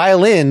having the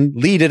violin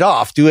lead it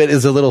off, do it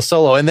as a little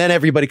solo. And then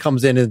everybody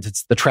comes in and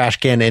it's the trash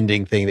can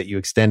ending thing that you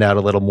extend out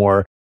a little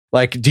more.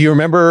 Like, do you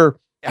remember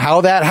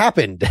how that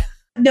happened?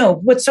 No,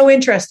 what's so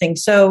interesting,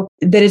 so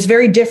that is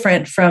very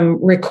different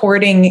from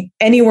recording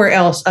anywhere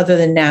else other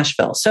than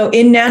Nashville. So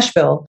in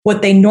Nashville,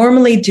 what they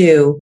normally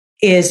do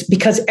is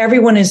because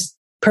everyone is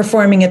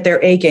performing at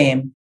their A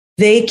game,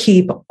 they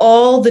keep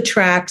all the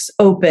tracks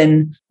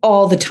open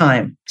all the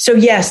time. So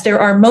yes, there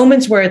are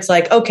moments where it's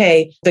like,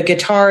 okay, the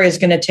guitar is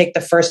going to take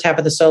the first half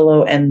of the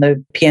solo and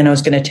the piano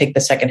is going to take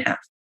the second half.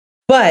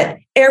 But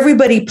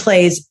everybody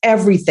plays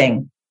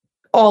everything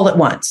all at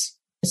once.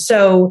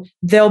 So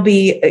they'll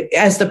be,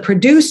 as the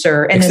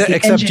producer and as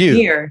the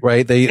engineer, you,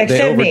 right? They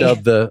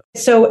overdub the.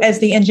 So as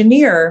the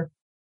engineer,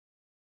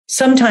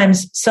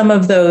 sometimes some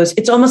of those,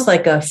 it's almost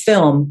like a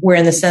film where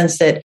in the sense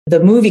that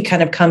the movie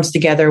kind of comes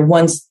together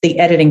once the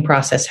editing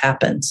process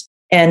happens.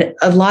 And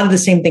a lot of the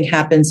same thing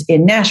happens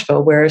in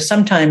Nashville, where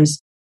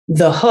sometimes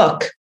the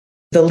hook,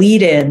 the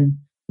lead in,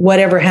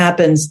 whatever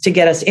happens to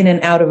get us in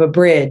and out of a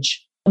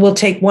bridge, we'll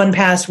take one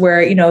pass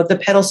where, the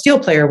pedal steel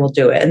player will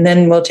do it. And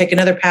then we'll take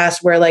another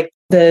pass where like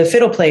the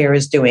fiddle player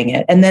is doing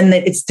it. And then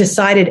it's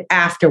decided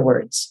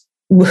afterwards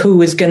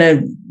who is going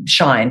to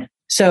shine.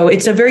 So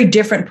it's a very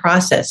different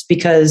process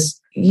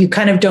because you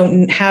kind of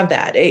don't have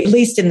that, at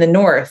least in the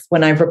North.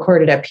 When I've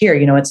recorded up here,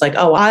 it's like,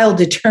 oh, I'll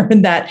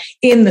determine that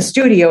in the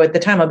studio at the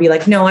time. I'll be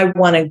like, no, I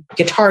want a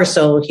guitar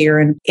solo here.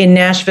 And in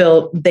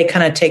Nashville, they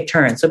kind of take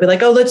turns. So I'll be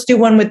like, oh, let's do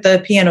one with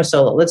the piano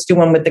solo. Let's do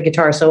one with the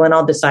guitar solo. And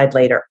I'll decide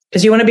later.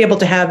 Because you want to be able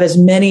to have as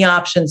many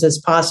options as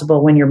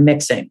possible when you're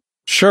mixing.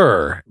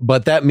 Sure.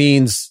 But that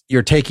means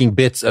you're taking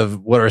bits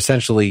of what are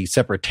essentially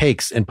separate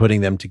takes and putting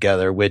them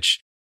together,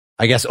 which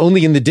I guess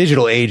only in the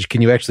digital age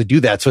can you actually do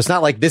that. So it's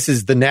not like this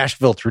is the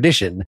Nashville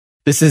tradition.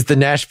 This is the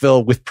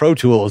Nashville with Pro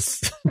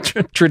Tools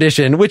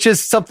tradition, which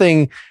is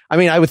something,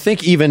 I would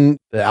think even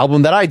the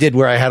album that I did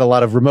where I had a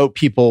lot of remote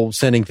people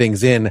sending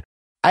things in,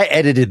 I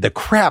edited the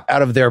crap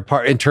out of their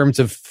part in terms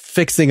of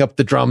fixing up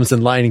the drums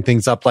and lining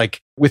things up. Like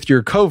with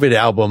your COVID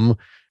album,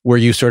 were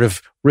you sort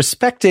of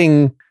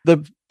respecting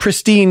the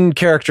pristine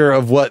character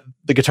of what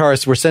the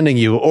guitarists were sending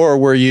you? Or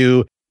were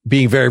you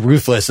being very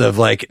ruthless of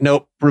like,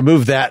 nope,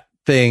 remove that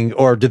thing?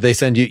 Or did they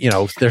send you,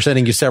 they're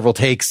sending you several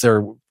takes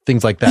or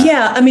things like that?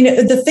 Yeah.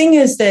 The thing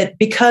is that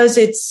because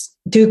it's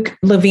Duke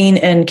Levine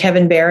and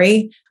Kevin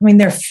Barry,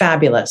 they're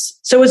fabulous.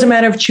 So it was a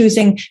matter of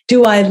choosing,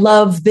 do I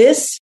love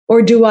this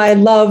or do I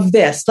love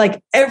this?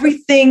 Like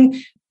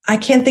everything, I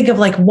can't think of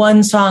like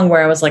one song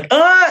where I was like,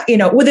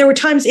 there were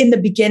times in the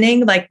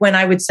beginning, like when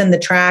I would send the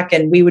track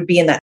and we would be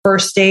in that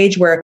first stage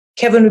where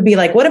Kevin would be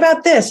like, what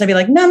about this? I'd be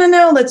like,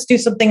 no, let's do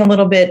something a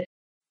little bit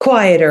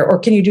quieter, or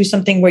can you do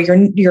something where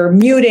you're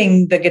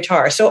muting the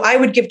guitar? So I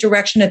would give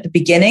direction at the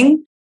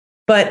beginning,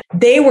 but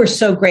they were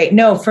so great.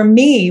 No, for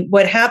me,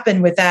 what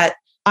happened with that,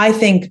 I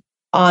think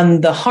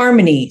on the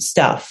harmony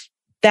stuff,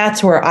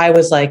 that's where I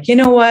was like, you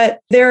know what?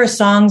 There are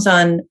songs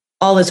on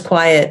All Is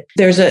Quiet.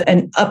 There's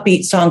an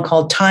upbeat song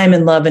called Time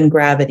and Love and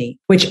Gravity,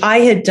 which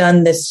I had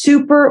done this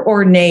super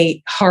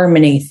ornate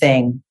harmony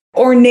thing.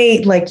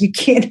 Ornate, like you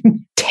can't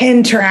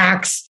 10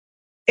 tracks.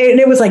 And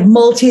it was like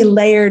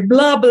multi-layered,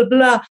 blah, blah,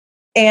 blah.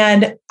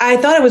 And I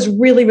thought it was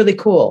really, really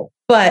cool.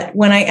 But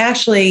when I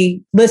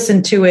actually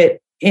listened to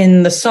it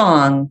in the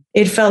song,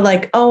 it felt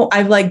like, oh,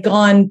 I've like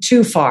gone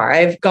too far.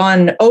 I've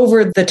gone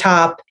over the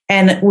top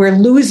and we're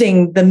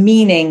losing the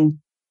meaning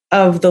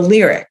of the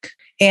lyric.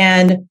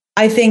 And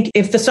I think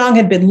if the song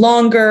had been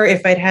longer,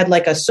 if I'd had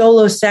like a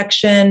solo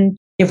section,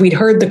 if we'd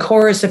heard the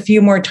chorus a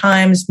few more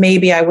times,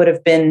 maybe I would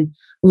have been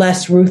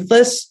less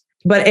ruthless.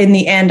 But in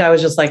the end, I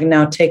was just like,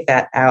 no, take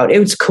that out. It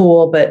was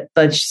cool, but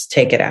let's just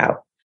take it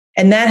out.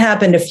 And that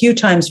happened a few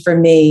times for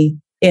me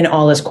in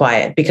All Is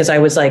Quiet, because I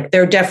was like,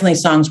 there are definitely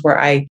songs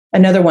where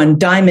another one,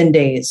 Diamond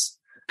Days,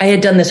 I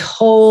had done this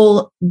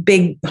whole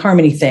big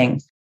harmony thing.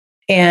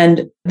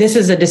 And this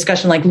is a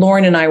discussion like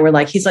Lauren and I were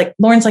like,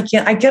 Lauren's like,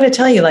 yeah, I got to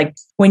tell you, like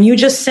when you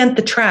just sent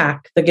the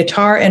track, the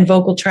guitar and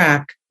vocal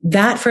track,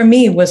 that for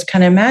me was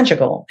kind of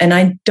magical. And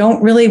I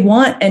don't really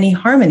want any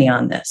harmony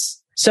on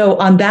this. So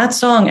on that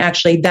song,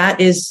 actually,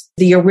 that is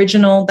the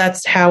original.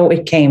 That's how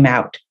it came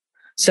out.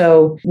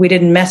 So we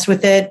didn't mess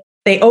with it.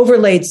 They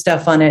overlaid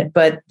stuff on it,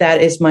 but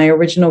that is my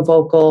original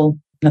vocal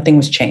Nothing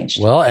was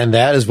changed. Well, and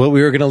that is what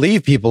we were going to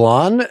leave people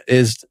on,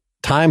 is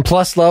Time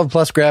plus Love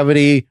plus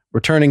Gravity,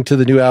 returning to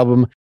the new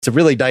album. It's a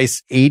really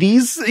nice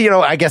 80s,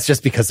 I guess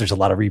just because there's a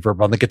lot of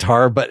reverb on the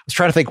guitar, but I was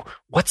trying to think,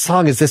 what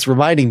song is this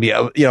reminding me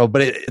of?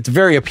 But it's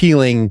very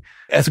appealing.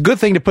 It's a good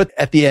thing to put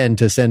at the end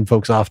to send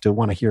folks off to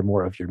want to hear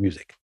more of your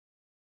music.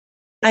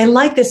 I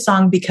like this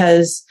song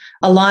because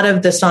a lot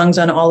of the songs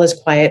on All Is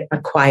Quiet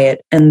are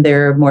quiet and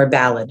they're more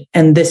ballad.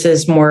 And this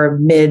is more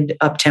mid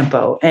up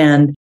tempo.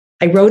 And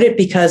I wrote it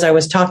because I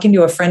was talking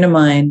to a friend of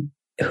mine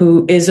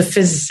who is a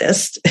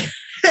physicist.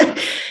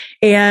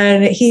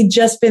 And he'd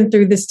just been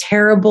through this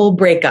terrible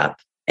breakup.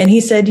 And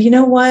he said, you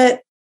know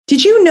what?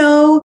 Did you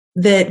know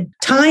that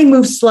time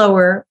moves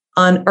slower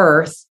on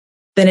Earth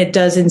than it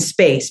does in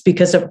space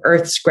because of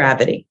Earth's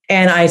gravity?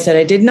 And I said,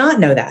 I did not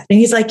know that. And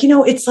he's like,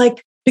 it's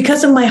like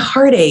because of my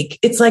heartache,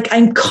 it's like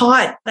I'm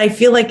caught. I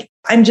feel like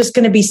I'm just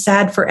going to be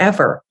sad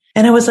forever.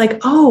 And I was like,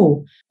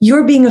 oh,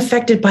 you're being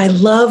affected by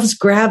love's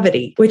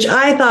gravity, which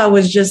I thought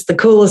was just the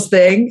coolest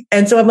thing.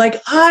 And so I'm like,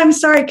 I'm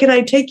sorry, can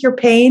I take your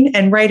pain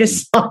and write a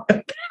song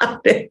about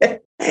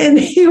it? And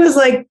he was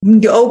like,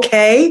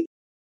 okay.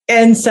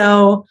 And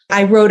so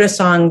I wrote a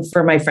song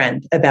for my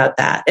friend about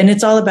that. And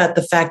it's all about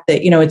the fact that,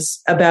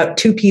 it's about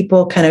two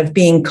people kind of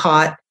being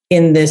caught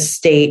in this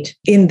state,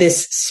 in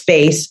this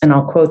space. And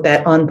I'll quote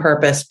that on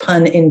purpose,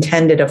 pun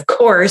intended, of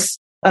course,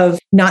 of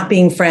not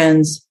being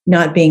friends,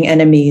 not being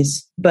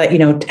enemies, but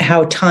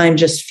how time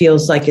just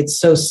feels like it's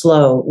so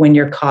slow when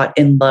you're caught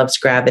in love's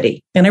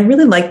gravity. And I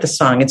really like the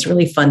song. It's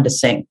really fun to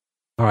sing.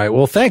 All right.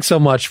 Well, thanks so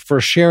much for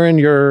sharing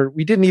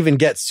we didn't even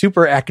get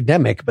super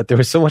academic, but there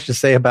was so much to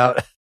say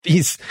about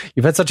these.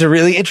 You've had such a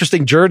really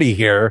interesting journey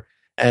here,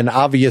 an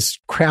obvious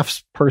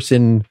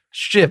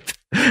craftspersonship.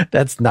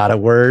 That's not a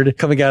word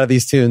coming out of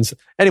these tunes.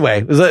 Anyway,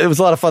 it was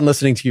a lot of fun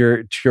listening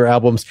to your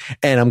albums,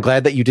 and I'm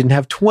glad that you didn't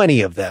have 20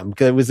 of them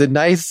because it was a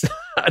nice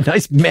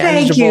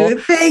manageable.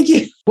 Thank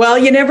you. Well,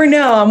 you never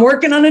know. I'm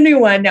working on a new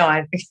one.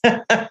 No,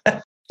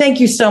 thank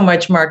you so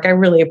much, Mark. I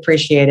really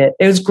appreciate it.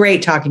 It was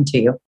great talking to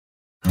you.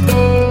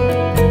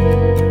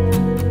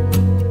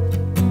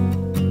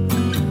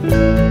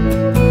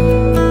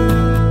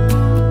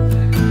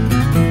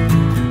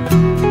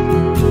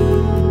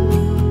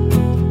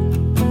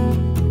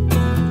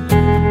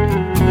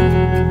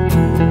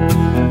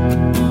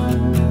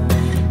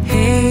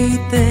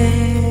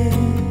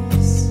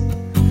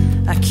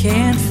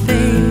 Can't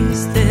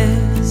face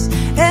this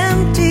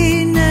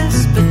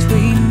emptiness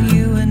between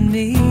you and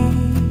me.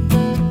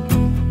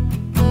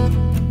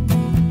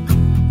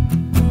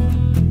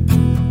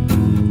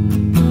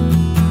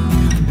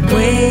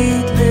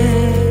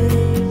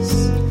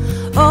 Weightless,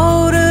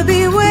 oh, to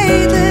be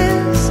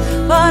weightless,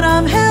 but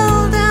I'm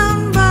held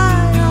down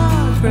by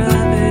our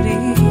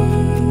gravity.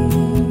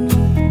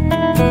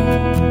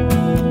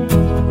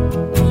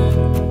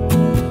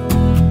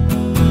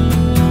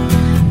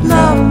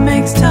 Love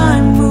makes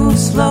time move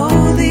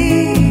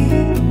slowly.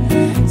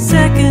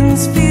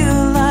 Seconds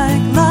feel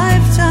like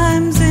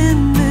lifetimes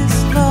in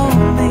this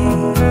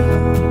lonely.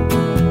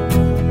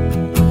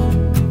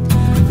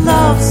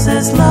 Love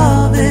says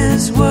love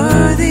is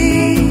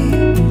worthy.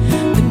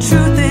 The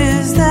truth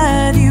is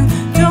that you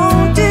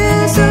don't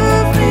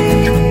deserve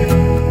me.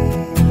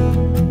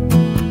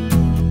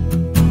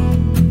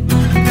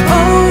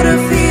 Oh, to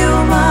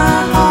feel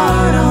my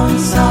heart on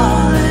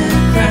solid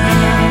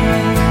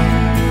ground.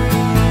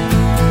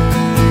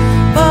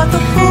 But the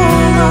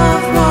pull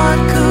of what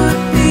could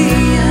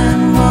be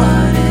and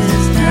what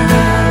is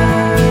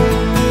now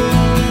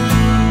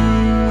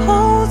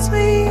holds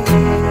me.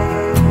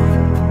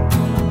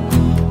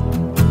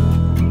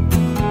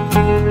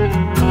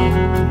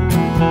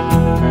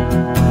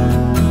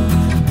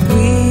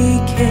 We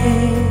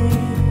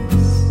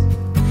kiss,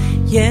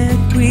 yet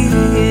we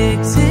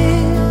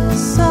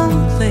exist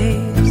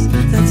someplace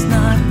that's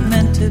not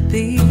meant to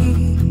be.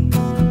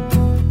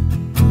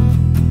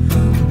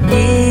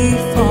 We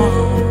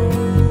fall,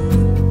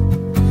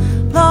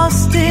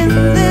 lost in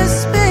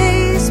this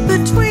space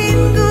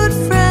between good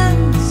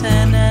friends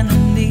and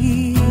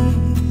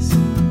enemies.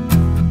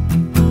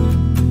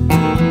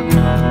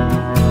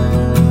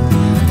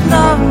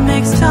 Love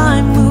makes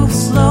time move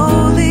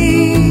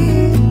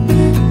slowly,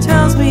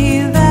 tells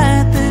me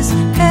that this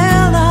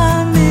hell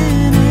I'm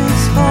in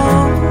is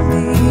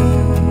holy.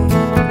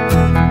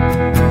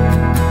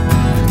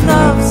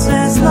 Love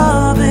says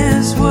love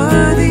is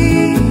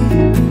worthy,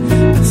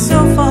 but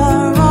so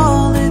far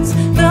all it's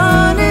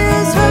done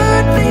is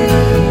hurt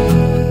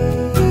me.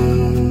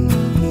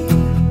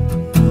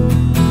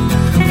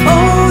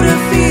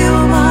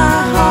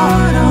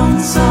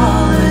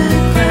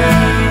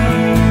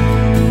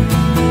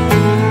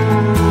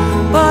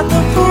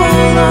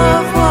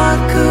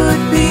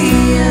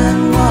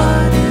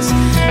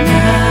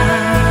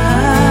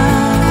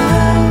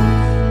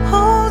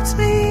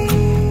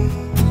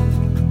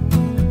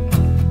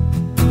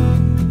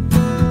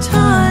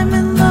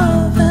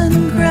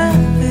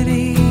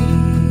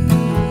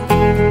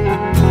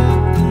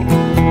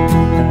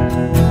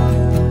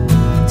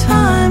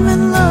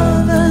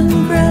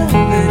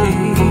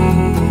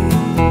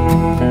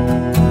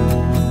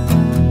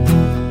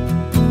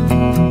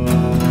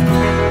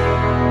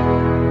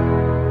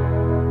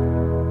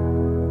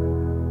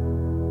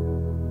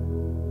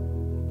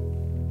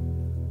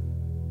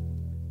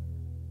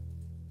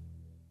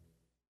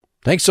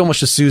 Thanks so much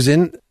to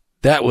Susan.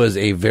 That was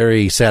a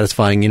very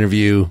satisfying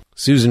interview.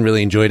 Susan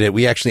really enjoyed it.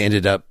 We actually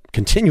ended up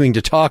continuing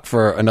to talk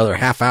for another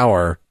half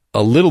hour.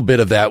 A little bit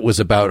of that was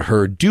about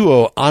her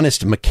duo,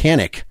 Honest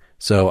Mechanic.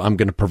 So I'm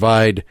going to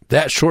provide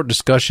that short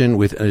discussion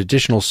with an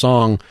additional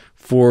song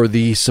for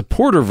the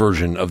supporter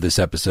version of this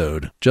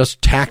episode,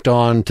 just tacked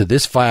on to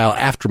this file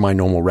after my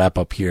normal wrap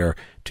up here.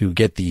 To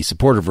get the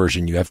supporter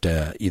version, you have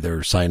to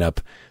either sign up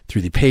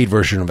through the paid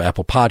version of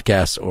Apple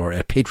Podcasts or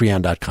at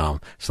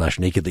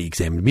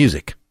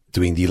patreon.com/nakedlyexaminedmusic.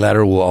 Doing the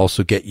latter will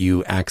also get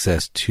you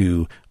access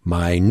to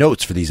my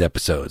notes for these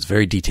episodes,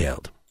 very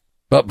detailed.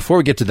 But before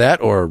we get to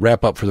that or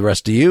wrap up for the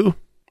rest of you,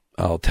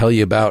 I'll tell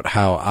you about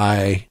how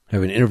I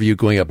have an interview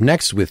going up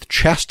next with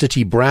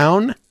Chastity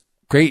Brown,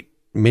 great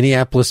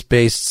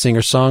Minneapolis-based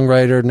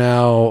singer-songwriter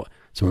now,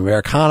 some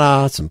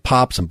Americana, some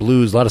pop, some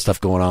blues, a lot of stuff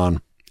going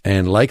on.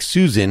 And like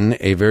Susan,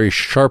 a very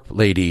sharp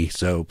lady,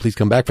 so please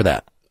come back for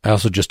that. I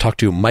also just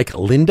talked to Mike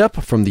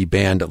Lindup from the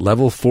band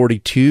Level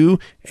 42,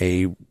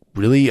 a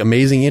really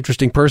amazing,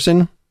 interesting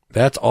person.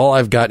 That's all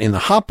I've got in the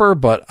hopper,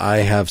 but I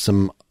have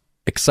some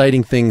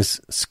exciting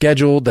things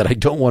scheduled that I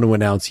don't want to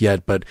announce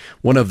yet, but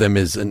one of them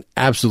is an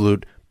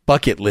absolute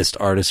bucket list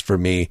artist for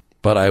me,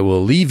 but I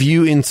will leave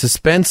you in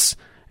suspense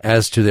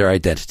as to their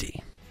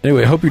identity.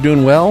 Anyway, I hope you're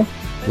doing well,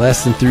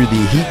 lasting through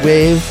the heat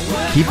wave.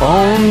 Keep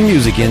on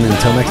musicking.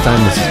 Until next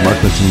time, this is Mark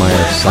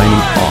Linsenmeyer signing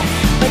off.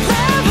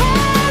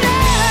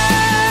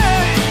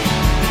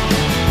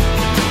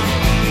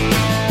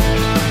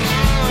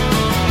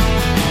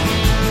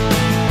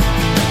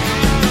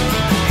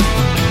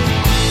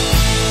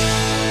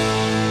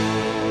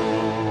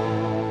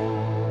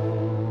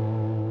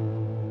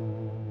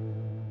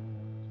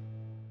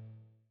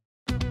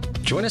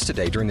 Join us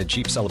today during the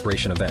Jeep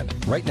Celebration event.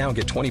 Right now,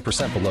 get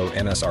 20% below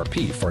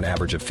MSRP for an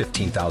average of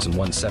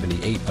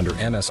 $15,178 under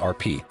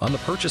MSRP on the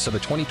purchase of a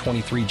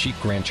 2023 Jeep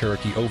Grand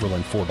Cherokee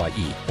Overland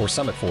 4xE or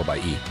Summit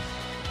 4xE.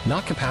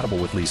 Not compatible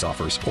with lease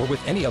offers or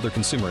with any other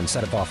consumer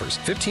incentive offers.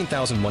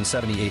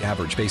 $15,178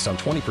 average based on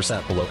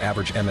 20% below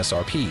average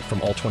MSRP from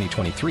all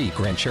 2023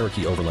 Grand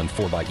Cherokee Overland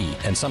 4xE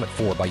and Summit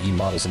 4xE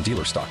models in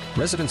dealer stock.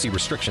 Residency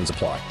restrictions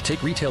apply.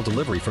 Take retail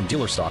delivery from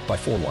dealer stock by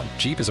 4/1.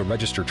 Jeep is a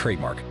registered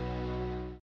trademark.